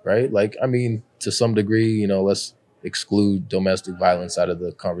dads, right? Like, I mean, to some degree, let's exclude domestic violence out of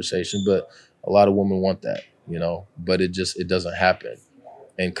the conversation, but a lot of women want that, but it doesn't happen.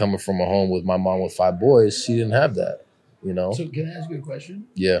 And coming from a home with my mom with 5 boys, she didn't have that. you know? So can I ask you a question?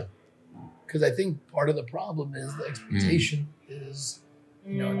 Yeah. Because I think part of the problem is the expectation is,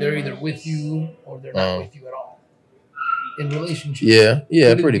 they're either with you or they're not with you at all in relationships. Yeah,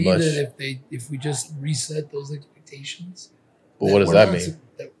 Could it pretty be much. that if we just reset those expectations, But what does that mean?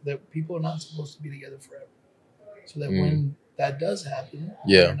 That people are not supposed to be together forever. So that when that does happen,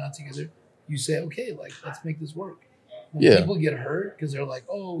 Yeah. they're not together, you say, okay, like, let's make this work. When Yeah. people get hurt because they're like,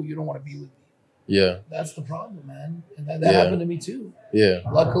 oh, you don't want to be with me. Yeah. That's the problem, man. And that Yeah. happened to me too. Yeah.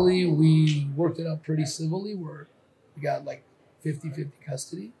 Luckily, we worked it out pretty civilly where we got like 50-50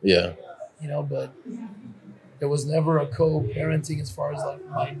 custody, Yeah. but there was never a co-parenting as far as like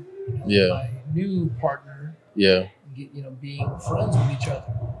my new partner, Yeah. being friends with each other,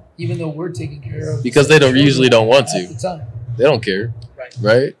 even though we're taking care of Because they usually don't want at to. the time. They don't care. Right.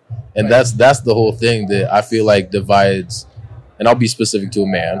 Right? And Right. that's the whole thing that I feel like divides, and I'll be specific to a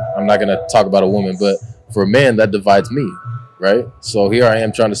man. I'm not going to talk about a woman, but for a man, that divides me, right? So here I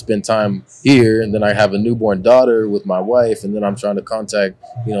am trying to spend time here, and then I have a newborn daughter with my wife, and then I'm trying to contact,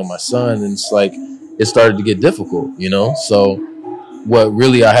 my son, and it's like it started to get difficult, So what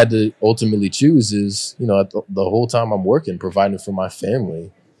really I had to ultimately choose is, the whole time I'm working, providing for my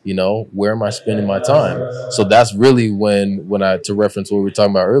family, where am I spending my time? So that's really when I, to reference what we were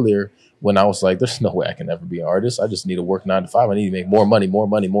talking about earlier, when I was like, there's no way I can ever be an artist. I just need to work 9 to 5. I need to make more money.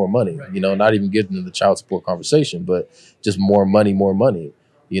 Right. Not even getting into the child support conversation, but just more money.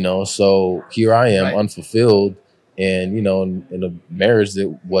 So here I am, Right. unfulfilled, and, in a marriage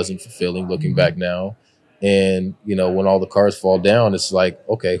that wasn't fulfilling, looking back now. And, when all the cards fall down, it's like,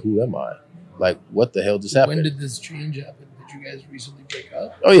 okay, who am I? Like, what the hell just happened? When did this change happen? Did you guys recently break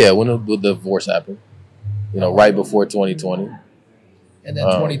up? Oh, yeah, when the divorce happened, right before 2020. And then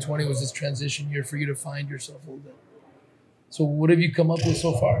 2020 was this transition year for you to find yourself a little bit. So what have you come up with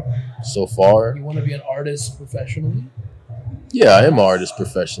so far? So far, You want to be an artist professionally? yeah, I am an artist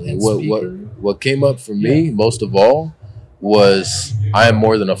professionally. And What came up for me most of all was I am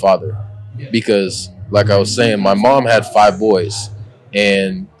more than a father. Yeah. Because, like I was saying, my mom had 5 boys.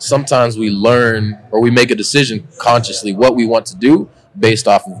 And sometimes we learn or we make a decision consciously what we want to do based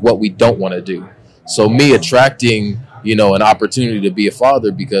off of what we don't want to do. So me attracting, an opportunity to be a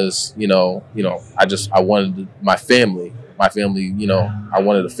father because, I wanted my family, I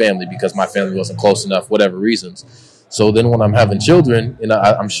wanted a family because my family wasn't close enough, whatever reasons. So then when I'm having children, and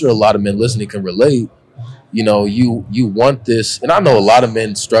I'm sure a lot of men listening can relate, you want this. And I know a lot of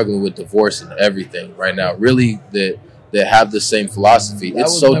men struggling with divorce and everything right now, really that have the same philosophy. That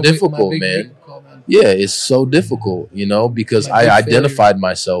It's was so my difficult, big man. wake-up call, man. Yeah, it's so difficult, because My big I identified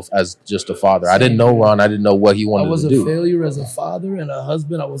myself as just a father. I Same didn't know here. Ron. I didn't know what he I wanted was to a do. failure as a father and a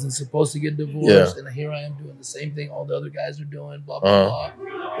husband. I wasn't supposed to get divorced. And here I am doing the same thing all the other guys are doing, blah, blah, blah.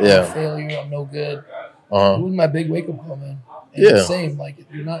 I'm a Yeah. failure. I'm no good. It Uh-huh. was my big wake-up call, man. And Yeah. it's the same. Like,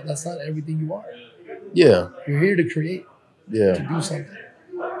 that's not everything you are. Yeah. You're here to create, to Yeah. do something.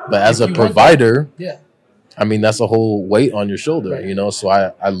 But as If a you want provider, Yeah. I mean, that's a whole weight on your shoulder, Right. So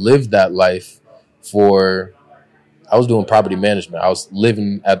I lived that life I was doing property management. I was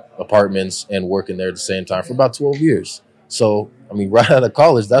living at apartments and working there at the same time for about 12 years. So, I mean, right out of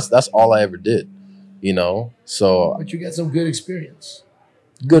college, that's all I ever did, So But you got some good experience.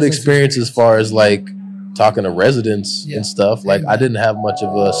 good Business experience as far as like talking to residents Yeah. and stuff. Like I Amen. didn't have much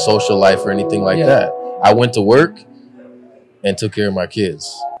of a social life or anything like Yeah. that. I went to work and took care of my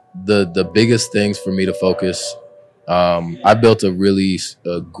kids. The biggest things for me to focus, I built a really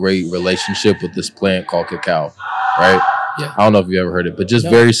great relationship with this plant called cacao, right? Yeah. I don't know if you ever heard it, but just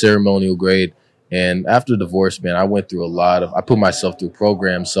No. very ceremonial grade. And after divorce, man, I went through I put myself through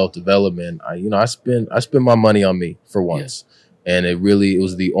programs, self-development. I spent my money on me for once. And it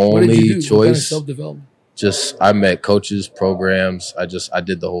was the What did only you do? What kind of choice. self-development? Just I met coaches, programs. I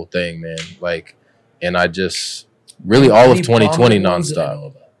did the whole thing, man. And I just really all of Any 2020 prominent ones that I nonstop. know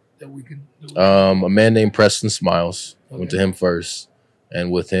about that we could. A man named Preston Smiles. Went to Okay. him first,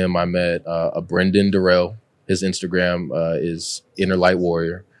 and with him I met a Brendan Durrell. His Instagram is Inner Light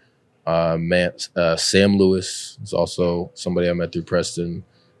Warrior. Sam Lewis is also somebody I met through Preston.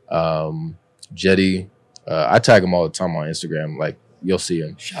 Jetty. I tag him all the time on Instagram. Like you'll see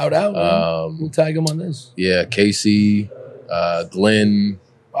him. Shout out, man. We'll tag him on this. Yeah, Casey, Glenn,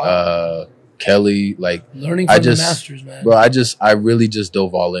 Wow. Kelly. Like Learning I from the just- masters, man. bro, I really just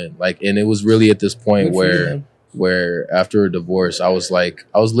dove all in. And it was really at this point Good for you, where man. after a divorce, I was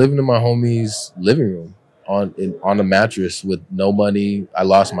living in my homie's living room on a mattress with no money. I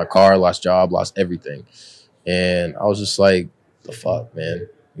lost my car, lost job, lost everything, and I was just like, the fuck, man,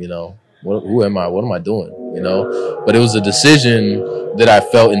 who am I? What am I doing? But it was a decision that I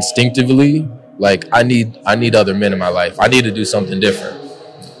felt instinctively like I need other men in my life. I need to do something different.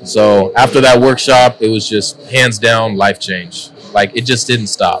 So after that workshop, it was just hands down life change. Like it just didn't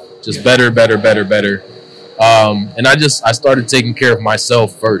stop. Just better. And I started taking care of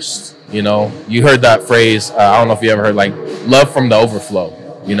myself first. You know, you heard that phrase. I don't know if you ever heard, like, love from the overflow.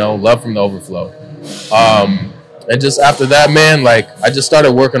 You know, love from the overflow. And just after that, man, like I just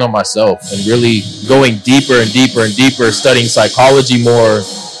started working on myself and really going deeper and deeper and deeper, studying psychology more,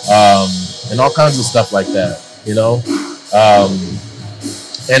 and all kinds of stuff like that. You know,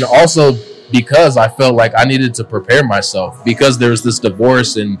 and also because I felt like I needed to prepare myself because there's this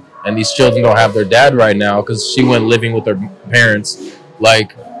divorce and these children don't have their dad right now because she went living with her parents.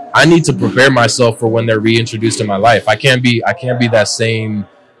 Like, I need to prepare myself for when they're reintroduced in my life. I can't be that same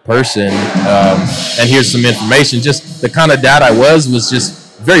person. And here's some information. Just the kind of dad I was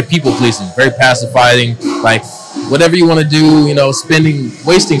just very people pleasing, very pacifying. Like, whatever you want to do, you know,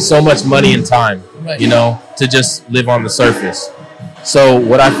 wasting so much money and time, you know, to just live on the surface. So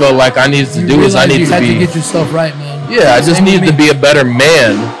what I felt like I needed to do is I needed to get yourself right, man. Yeah, I just needed to be a better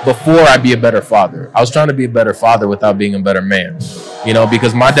man before I be a better father. I was trying to be a better father without being a better man, you know,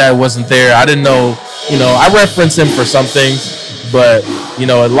 because my dad wasn't there. I didn't know, you know, I referenced him for some things, but, you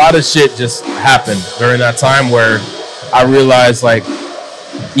know, a lot of shit just happened during that time where I realized, like,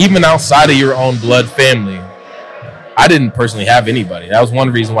 even outside of your own blood family, I didn't personally have anybody. That was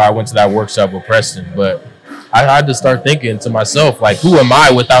one reason why I went to that workshop with Preston, but I had to start thinking to myself, like, who am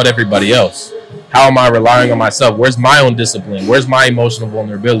I without everybody else? How am I relying on myself? Where's my own discipline? Where's my emotional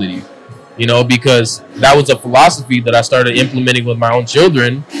vulnerability? You know, because that was a philosophy that I started implementing with my own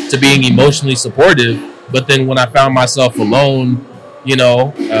children to being emotionally supportive. But then when I found myself alone, you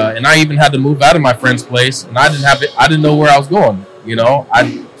know, and I even had to move out of my friend's place and I didn't know where I was going. You know,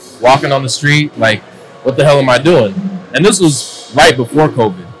 I walking on the street, like, what the hell am I doing? And this was right before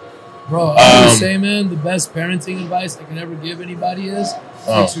COVID. Bro, I would say, man, the best parenting advice I can ever give anybody is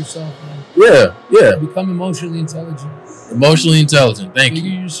fix yourself, man. Yeah. Become emotionally intelligent. Emotionally intelligent. Thank Figure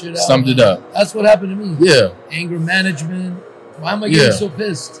you. your shit out, Summed it up. That's what happened to me. Yeah. Anger management. Why am I getting so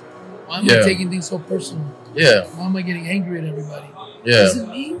pissed? Why am I taking things so personal? Yeah. Why am I getting angry at everybody? Yeah. Is it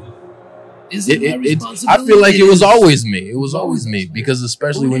me? Is it my responsibility? I feel like it was always me. It was always me because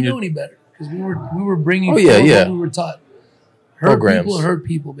especially when you know any better, because we were bringing what we were taught. Programs. Hurt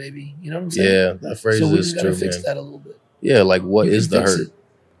people, baby. You know what I'm saying? Yeah, that phrase so we is just gotta true, fix man. that a little bit. Yeah, like what is the hurt?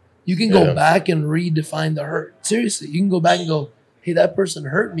 You can go back and redefine the hurt. Seriously, you can go back and go, hey, that person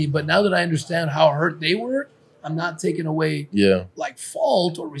hurt me, but now that I understand how hurt they were, I'm not taking away like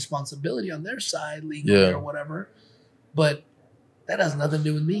fault or responsibility on their side, legally or whatever. But that has nothing to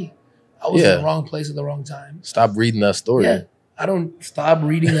do with me. I was in the wrong place at the wrong time. Stop reading that story. Yeah, I don't stop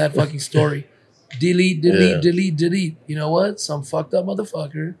reading that fucking story. Delete. You know what? Some fucked up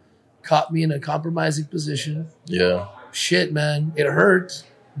motherfucker caught me in a compromising position. Yeah. Shit, man. It hurt,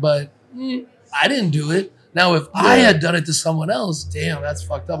 but I didn't do it. Now, if I had done it to someone else, damn, that's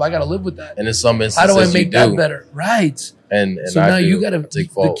fucked up. I got to live with that. And in some instances, how do I make that better? Right. And so now you got to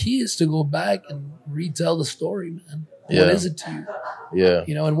take fault. The key is to go back and retell the story, man. What is it to you? Yeah.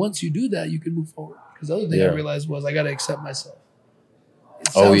 You know, and once you do that, you can move forward. Because the other thing I realized was I got to accept myself. It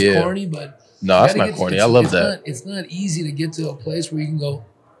sounds corny, but no, that's not corny. I love that. It's not easy to get to a place where you can go,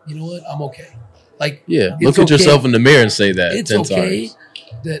 you know what? I'm okay. Like, look at yourself in the mirror and say that. It's 10 okay times.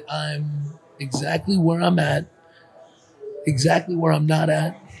 that I'm exactly where I'm at, exactly where I'm not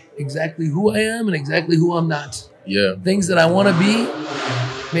at, exactly who I am, and exactly who I'm not. Yeah. Things that I want to be,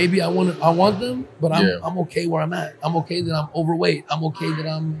 maybe I want them, but I'm okay where I'm at. I'm okay that I'm overweight. I'm okay that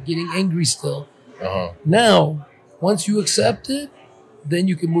I'm getting angry still. Now, once you accept it, then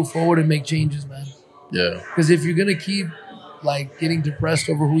you can move forward and make changes, man. Yeah. Because if you're gonna keep like getting depressed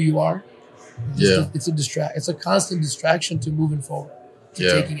over who you are, it's a constant distraction to moving forward,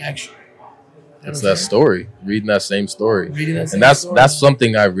 to taking action. It's that story, reading that same story. And that's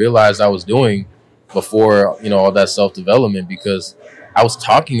something I realized I was doing before, you know, all that self-development, because I was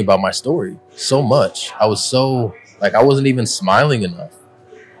talking about my story so much. I was so, like, I wasn't even smiling enough,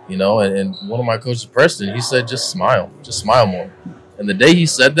 you know, and one of my coaches, Preston, he said, just smile more. And the day he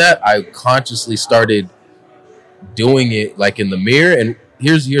said that, I consciously started doing it, like, in the mirror. And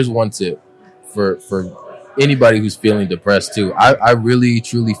here's one tip for anybody who's feeling depressed too. I really,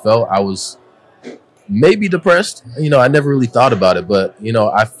 truly felt I was maybe depressed. You know, I never really thought about it, but, you know,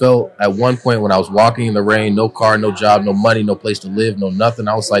 I felt at one point when I was walking in the rain, no car, no job, no money, no place to live, no nothing.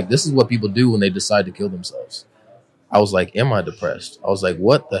 I was like, this is what people do when they decide to kill themselves. I was like, am I depressed? I was like,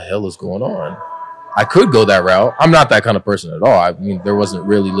 what the hell is going on? I could go that route. I'm not that kind of person at all. I mean, there wasn't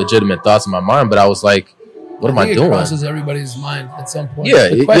really legitimate thoughts in my mind, but I was like, what am I think doing? It crosses everybody's mind at some point. Yeah,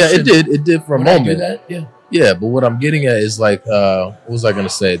 The it question, did. It did for a would I do moment. that? Yeah. Yeah, but what I'm getting at is like, what was I gonna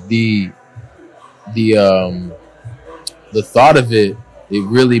say? The thought of it, it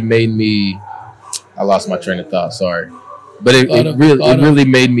really made me. I lost my train of thought. Sorry, but it really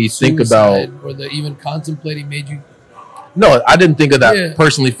made me think about. Or the even contemplating made you. No, I didn't think of that Yeah.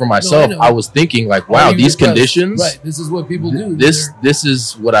 personally for myself. No, I know. I was thinking like, Are wow, you these depressed? conditions. Right. This is what people do. This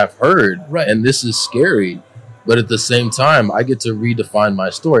is what I've heard, Right. and this is scary. But at the same time, I get to redefine my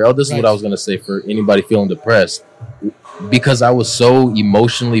story. Oh, this is what Right. I was going to say for anybody feeling depressed. Because I was so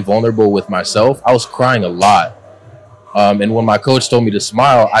emotionally vulnerable with myself, I was crying a lot. And when my coach told me to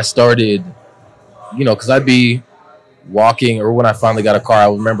smile, I started, because I'd be walking, or when I finally got a car, I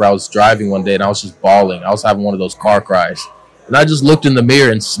remember I was driving one day and I was just bawling. I was having one of those car cries. And I just looked in the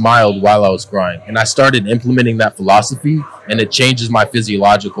mirror and smiled while I was crying. And I started implementing that philosophy, and it changes my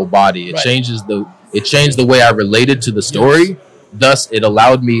physiological body. It Right. changed the way I related to the story. Yes. Thus, it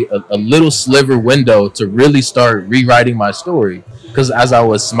allowed me a little sliver window to really start rewriting my story. Because as I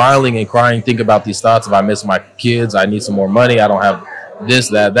was smiling and crying, think about these thoughts of I miss my kids, I need some more money, I don't have this,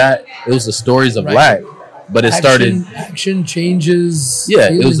 that. It was the stories of Right. lack. But it started. Action changes. Yeah,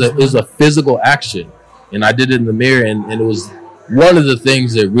 feelings, it was a physical action, and I did it in the mirror, and it was one of the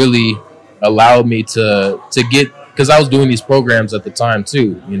things that really allowed me to get, because I was doing these programs at the time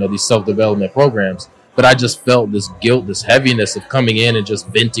too, these self-development programs, but I just felt this guilt, this heaviness of coming in and just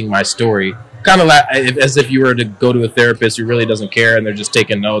venting my story, kind of like as if you were to go to a therapist who really doesn't care and they're just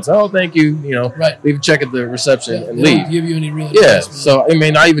taking notes. Oh, thank you, Right. leave a check at the reception and they leave. don't give you any real Yeah, advice, man. so I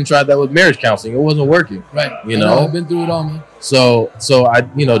mean, I even tried that with marriage counseling. It wasn't working. Right. You I know? I've been through it all, man. So I,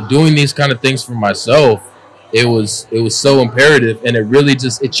 doing these kind of things for myself, it was so imperative, and it really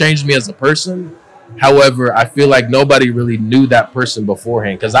it changed me as a person. However, I feel like nobody really knew that person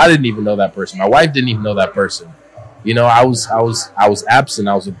beforehand, because I didn't even know that person. My wife didn't even know that person. I was absent.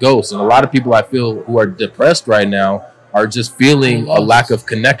 I was a ghost, and a lot of people I feel who are depressed right now are just feeling a lack of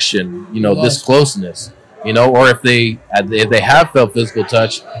connection. This closeness. Or if they have felt physical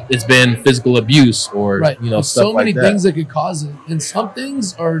touch, it's been physical abuse or Right. stuff so many like that. things that could cause it, and some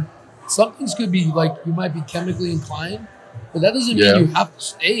things could be like you might be chemically inclined, but that doesn't mean you have to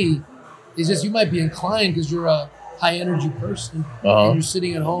stay. It's just you might be inclined because you're a high energy person and you're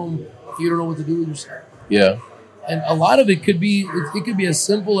sitting at home. You don't know what to do with yourself. Yeah. And a lot of it could be as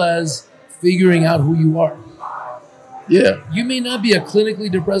simple as figuring out who you are. Yeah. You may not be a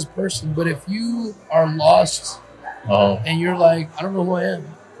clinically depressed person, but if you are lost and you're like, I don't know who I am,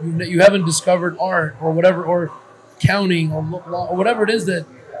 you haven't discovered art or whatever, or counting or whatever it is that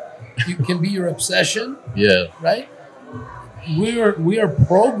you can be your obsession. Yeah. Right. We are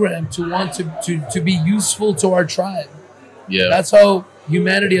programmed to want to be useful to our tribe. Yeah. That's how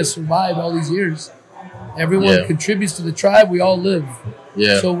humanity has survived all these years. Everyone contributes to the tribe. We all live.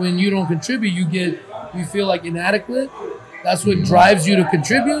 Yeah. So when you don't contribute, you feel like inadequate. That's what drives you to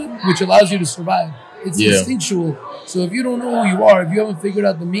contribute, which allows you to survive. It's instinctual. So if you don't know who you are, if you haven't figured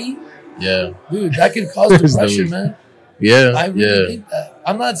out the me, dude, that can cause depression, man. Yeah. I really think that.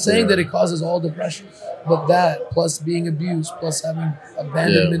 I'm not saying that it causes all depression, but that plus being abused, plus having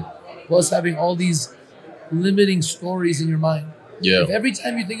abandonment, plus having all these limiting stories in your mind. Yeah. If every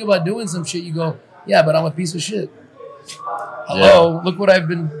time you think about doing some shit, you go, yeah, but I'm a piece of shit. Hello, look what I've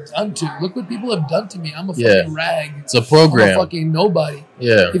been done to. Look what people have done to me. I'm a fucking rag. It's a program. I'm a fucking nobody.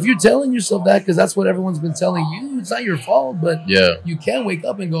 Yeah. If you're telling yourself that because that's what everyone's been telling you, it's not your fault, but you can wake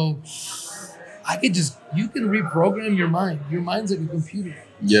up and go, you can reprogram your mind. Your mind's like a computer.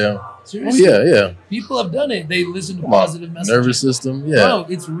 Yeah. Seriously. Oh, yeah. People have done it. They listen to positive messages. Nervous system. Yeah. Bro,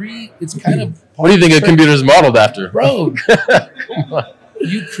 it's kind of. What do you think a computer is modeled after? Bro. Come on.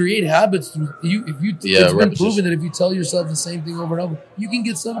 You create habits through you. It's been proven that if you tell yourself the same thing over and over, you can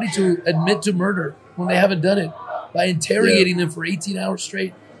get somebody to admit to murder when they haven't done it by interrogating them for 18 hours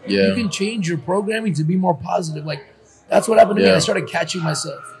straight. Yeah. You can change your programming to be more positive. Like that's what happened to me. I started catching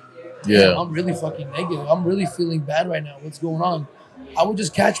myself. Yeah. I'm really fucking negative. I'm really feeling bad right now. What's going on? I would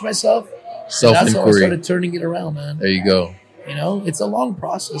just catch myself. Self-inquiry. That's how I started turning it around, man. There you go. It's a long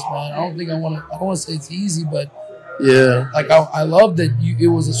process, man. I don't want to say it's easy, but like I love that it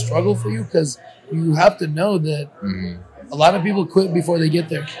was a struggle for you, because you have to know that a lot of people quit before they get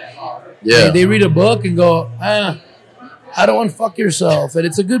there. Yeah. They read a book and go, how to unfuck yourself, and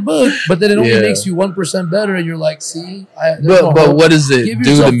it's a good book, but then it only makes you 1% better, and you're like, see, but what does it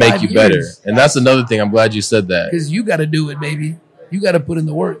do to make you better? And that's another thing. I'm glad you said that, because you got to do it, baby. You got to put in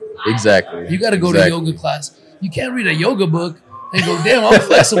the work. Exactly. You got to go to yoga class. You can't read a yoga book and go, damn, I'm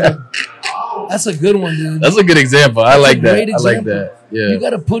flexible. That's a good one, dude. That's a good example. I That's a like that. great I like example. that. Yeah. You got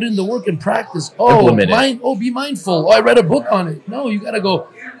to put in the work and practice. Oh, Implement it. be mindful. Oh, I read a book on it. No, you got to go,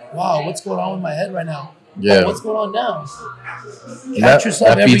 wow, what's going on with my head right now? Yeah. Oh, what's going on now? And Catch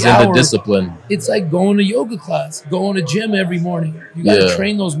yourself that feeds every into hour. discipline. It's like going to yoga class, going to gym every morning. You got to Yeah.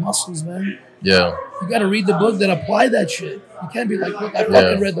 train those muscles, man. Yeah. You got to read the book, then apply that shit. You can't be like, look, I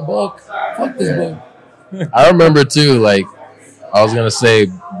fucking read the book. Fuck this book. I remember too, like I was gonna say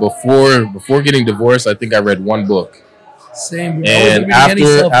before getting divorced, I think I read one book. Same, bro. I wasn't And reading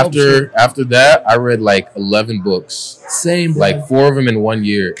any self-help shit. after that, I read like 11 books, Same, bro. like 4 of them in 1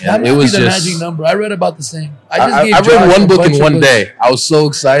 year, that and might it was be the just. magic number. I read about the same. I gave read Josh one a book bunch in of one books. day. I was so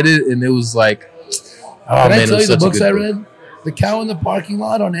excited, and it was like, oh Can man, I it tell was you the such a books good I book. read? The Cow in the Parking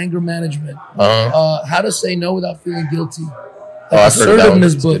Lot on Anger Management. Uh-huh. How to Say No Without Feeling Guilty. Oh, I've heard of that one.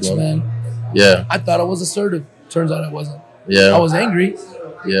 Assertiveness That's a good books, one. man. Yeah, I thought I was assertive. Turns out I wasn't. yeah, I was angry.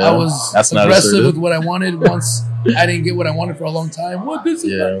 yeah. I was That's not aggressive assertive. with what I wanted once I didn't get what I wanted for a long time. What, this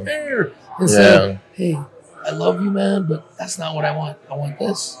is Yeah. not fair. Instead, hey, I love you, man, but that's not what I want. I want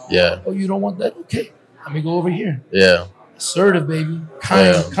this. Yeah, Oh, you don't want that? Okay, let me go over here. yeah, Assertive, baby. Kind,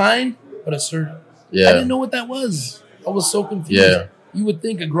 Yeah. kind, but assertive. I yeah, didn't know what that was. I was so confused. Yeah. You would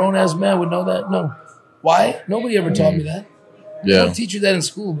think a grown ass man would know that. No. Why? Nobody ever taught me that. They yeah. don't teach you that in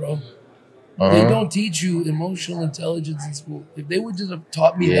school, bro. They Uh-huh. don't teach you emotional intelligence in school. If they would just have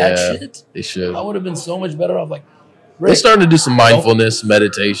taught me Yeah. that shit, They should. I would have been so much better off. Like, They Rick, started to do some mindfulness,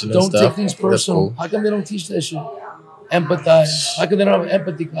 meditation, and don't stuff. take things That's personal. cool. How come they don't teach that shit? Empathize. How come they don't have an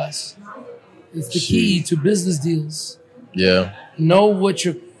empathy class? It's the key to business deals. Yeah, Know what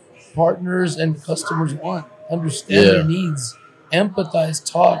your partners and customers want. Understand Yeah. their needs. Empathize.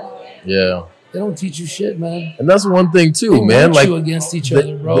 Talk. yeah. They don't teach you shit, man. And that's one thing They too, man. want Like you against each they-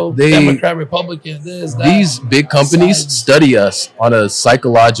 other, bro. they- Democrat, Republican, this, that. these big companies Sides. study us on a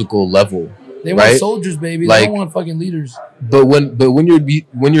psychological level. They want right? soldiers, baby. Like- they don't want fucking leaders. But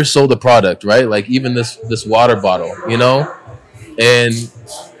when you're sold a product, right? Like even this water bottle, you know, and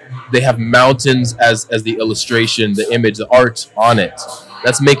they have mountains as the illustration, the image, the art on it.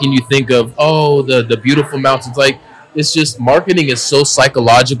 That's making you think of the beautiful mountains. Like it's just marketing is so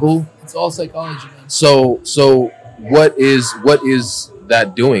psychological. It's all psychology, man. So what is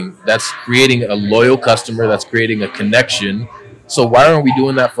that doing? That's creating a loyal customer. That's creating a connection. So why aren't we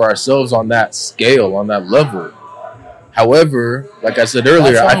doing that for ourselves on that scale, on that level? However, like I said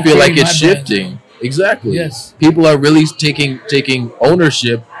earlier, That's why I I'm feel like creating it's my brand. shifting. Exactly. Yes. People are really taking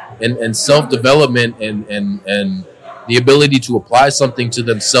ownership and self-development and the ability to apply something to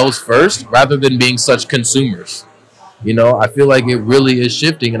themselves first rather than being such consumers. You know, I feel like it really is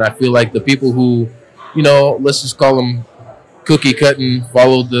shifting, and I feel like the people who, you know, let's just call them cookie cutting,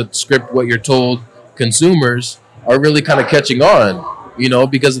 follow the script, what you're told, consumers are really kind of catching on, you know,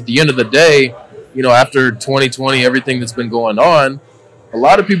 because at the end of the day, you know, after 2020, everything that's been going on, a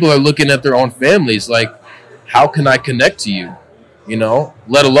lot of people are looking at their own families like, how can I connect to you? You know,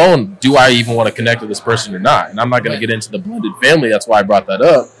 let alone, do I even want to connect with this person or not? And I'm not going to get into the blended family. That's why I brought that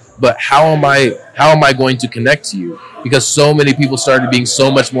up. But how am I going to connect to you? Because so many people started being so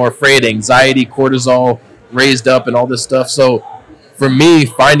much more afraid, anxiety, cortisol raised up and all this stuff. So for me,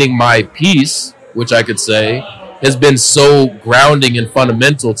 finding my peace, which I could say, has been so grounding and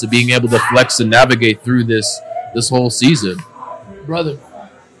fundamental to being able to flex and navigate through this whole season. Brother,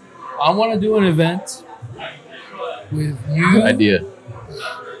 I want to do an event with Good you, idea.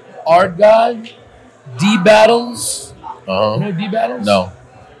 Art God, D Battles. You Uh-huh. know D Battles? No.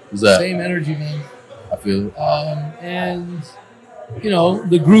 Who's that? Same energy, man. I feel it. And you know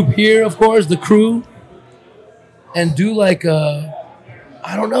the group here, of course, the crew, and do like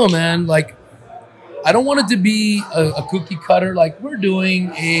I don't know, man. Like I don't want it to be a cookie cutter. Like we're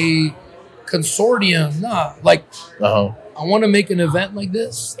doing a consortium, nah. Like Uh-huh. I want to make an event like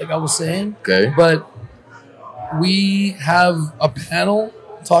this, like I was saying, Okay. but we have a panel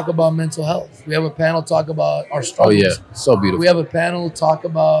talk about mental health. We have a panel talk about our Oh struggles. yeah. So beautiful. We have a panel talk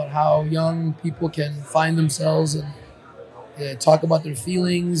about how young people can find themselves and talk about their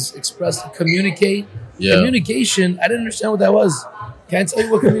feelings, express, communicate. Yeah. Communication, I didn't understand what that was. Can I tell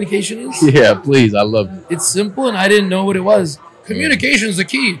you what communication is? Yeah, please. I love it. It's simple and I didn't know what it was. Communication is the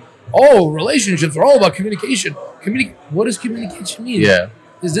key. Oh, relationships are all about communication. What does communication mean? Yeah.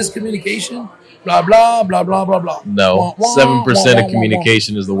 Is this communication? Blah, blah, blah, blah, blah, blah. No. Wah, wah, 7% wah, of wah, wah,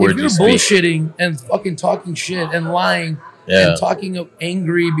 communication is the wah. word If you you're speak. bullshitting and fucking talking shit and lying Yeah. and talking of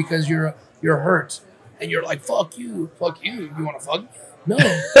angry because you're hurt and you're like, fuck you, you want to fuck me? No.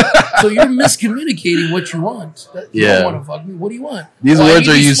 So you're miscommunicating what you want. You Yeah. don't want to fuck me. What do you want? These Well, I words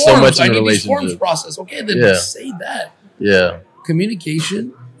need are these used so forms. much in I need these forms relationships. process. Okay, then Yeah. say that. Yeah.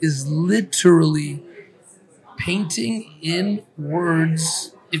 Communication is literally painting in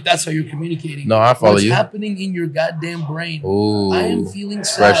words. If that's how you're communicating, No, I follow what's you. happening in your goddamn brain. Ooh, I am feeling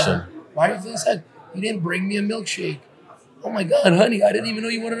sad. expression. Why are you feeling sad? You didn't bring me a milkshake. Oh my God, honey, I didn't even know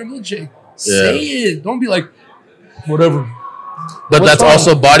you wanted a milkshake. Say it. Don't be like, whatever. But What's that's wrong?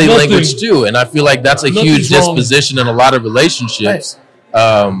 also body Nothing. language too, and I feel like that's a Nothing's huge wrong. disposition in a lot of relationships.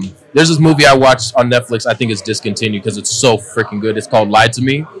 There's this movie I watched on Netflix. I think it's discontinued because it's so freaking good. It's called Lied to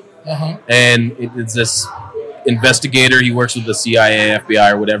Me, and it's this investigator. He works with the CIA,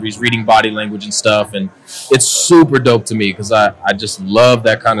 FBI, or whatever. He's reading body language and stuff, and it's super dope to me because I just love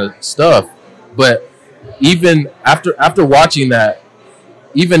that kind of stuff. But even after watching that,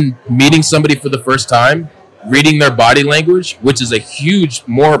 even meeting somebody for the first time, reading their body language, which is a huge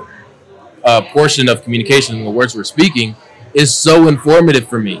more portion of communication than the words we're speaking, is so informative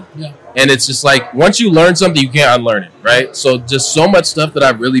for me. Yeah. And it's just like, once you learn something, you can't unlearn it, right? So just so much stuff that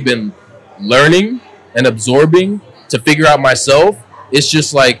I've really been learning and absorbing to figure out myself. It's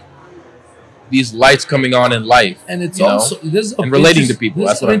just like these lights coming on in life. And it's you know? also this and relating to people.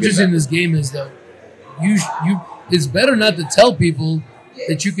 That's what I'm interesting in getting this game is though, you it's better not to tell people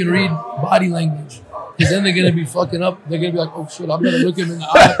that you can read body language. Because then they're gonna be fucking up. They're gonna be like, "Oh shit, I better look him in the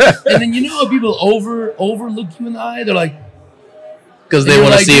eye." And then you know how people overlook you in the eye? They're like, because And they you're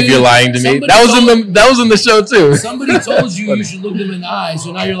want to like, see if dude, you're lying to me. somebody That was in the show too. somebody told you should look them in the eye.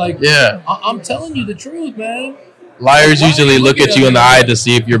 So now you're like, Yeah. I'm telling you the truth, man. Liars Why are usually you look looking at at you in me the like eye that? to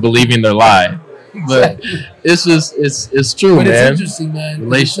see if you're believing their lie. But Exactly. it's just it's true, But man. it's interesting, man. 'cause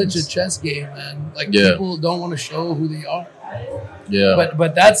Relations. It's such a chess game, man. Like Yeah. people don't want to show who they are. Yeah.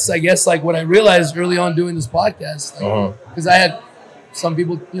 But that's, I guess, like what I realized early on doing this podcast. Because I had some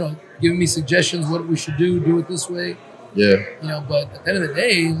people, giving me suggestions what we should do it this way, Yeah. But at the end of the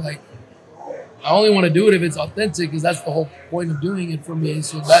day, like, I only want to do it if it's authentic because that's the whole point of doing it for me.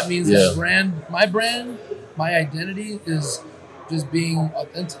 So that means Yeah. my brand, my identity is just being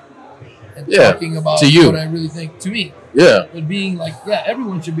authentic and Yeah. talking about To you. what I really think to me. Yeah. But being like,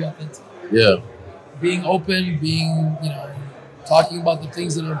 everyone should be authentic. Yeah. Being open, being, talking about the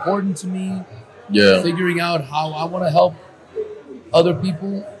things that are important to me, Yeah. figuring out how I want to help other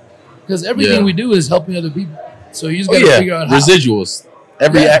people. Because everything Yeah. we do is helping other people. So you just Oh got to yeah. figure out how. Residuals.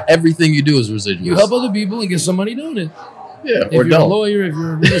 Everything you do is residuals. You help other people and get some money doing it. Yeah. If Or you're a don't. lawyer, if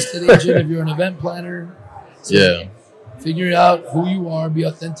you're a real estate agent, if you're an event planner. So Yeah. Figure out who you are, be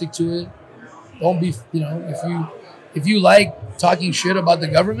authentic to it. Don't be, if you like talking shit about the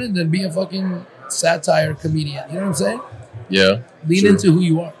government, then be a fucking satire comedian. You know what I'm saying? Yeah. Lean True. into who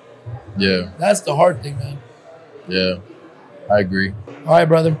you are. Yeah. That's the hard thing, man. Yeah. I agree. All right,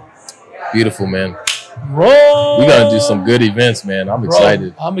 brother. Beautiful, man. Roll. We gotta do some good events, man. I'm Bro,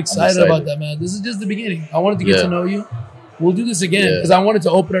 excited. I'm excited about that, man. This is just the beginning. I wanted to get Yeah. to know you. We'll do this again Yeah. because I wanted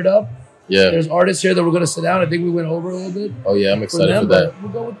to open it up. Yeah. There's artists here that we're going to sit down. I think we went over a little bit Oh yeah, I'm for excited them, for that. but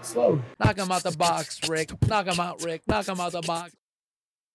we'll go with the flow. Knock him out the box, Rick. Knock him out, Rick. Knock him out the box.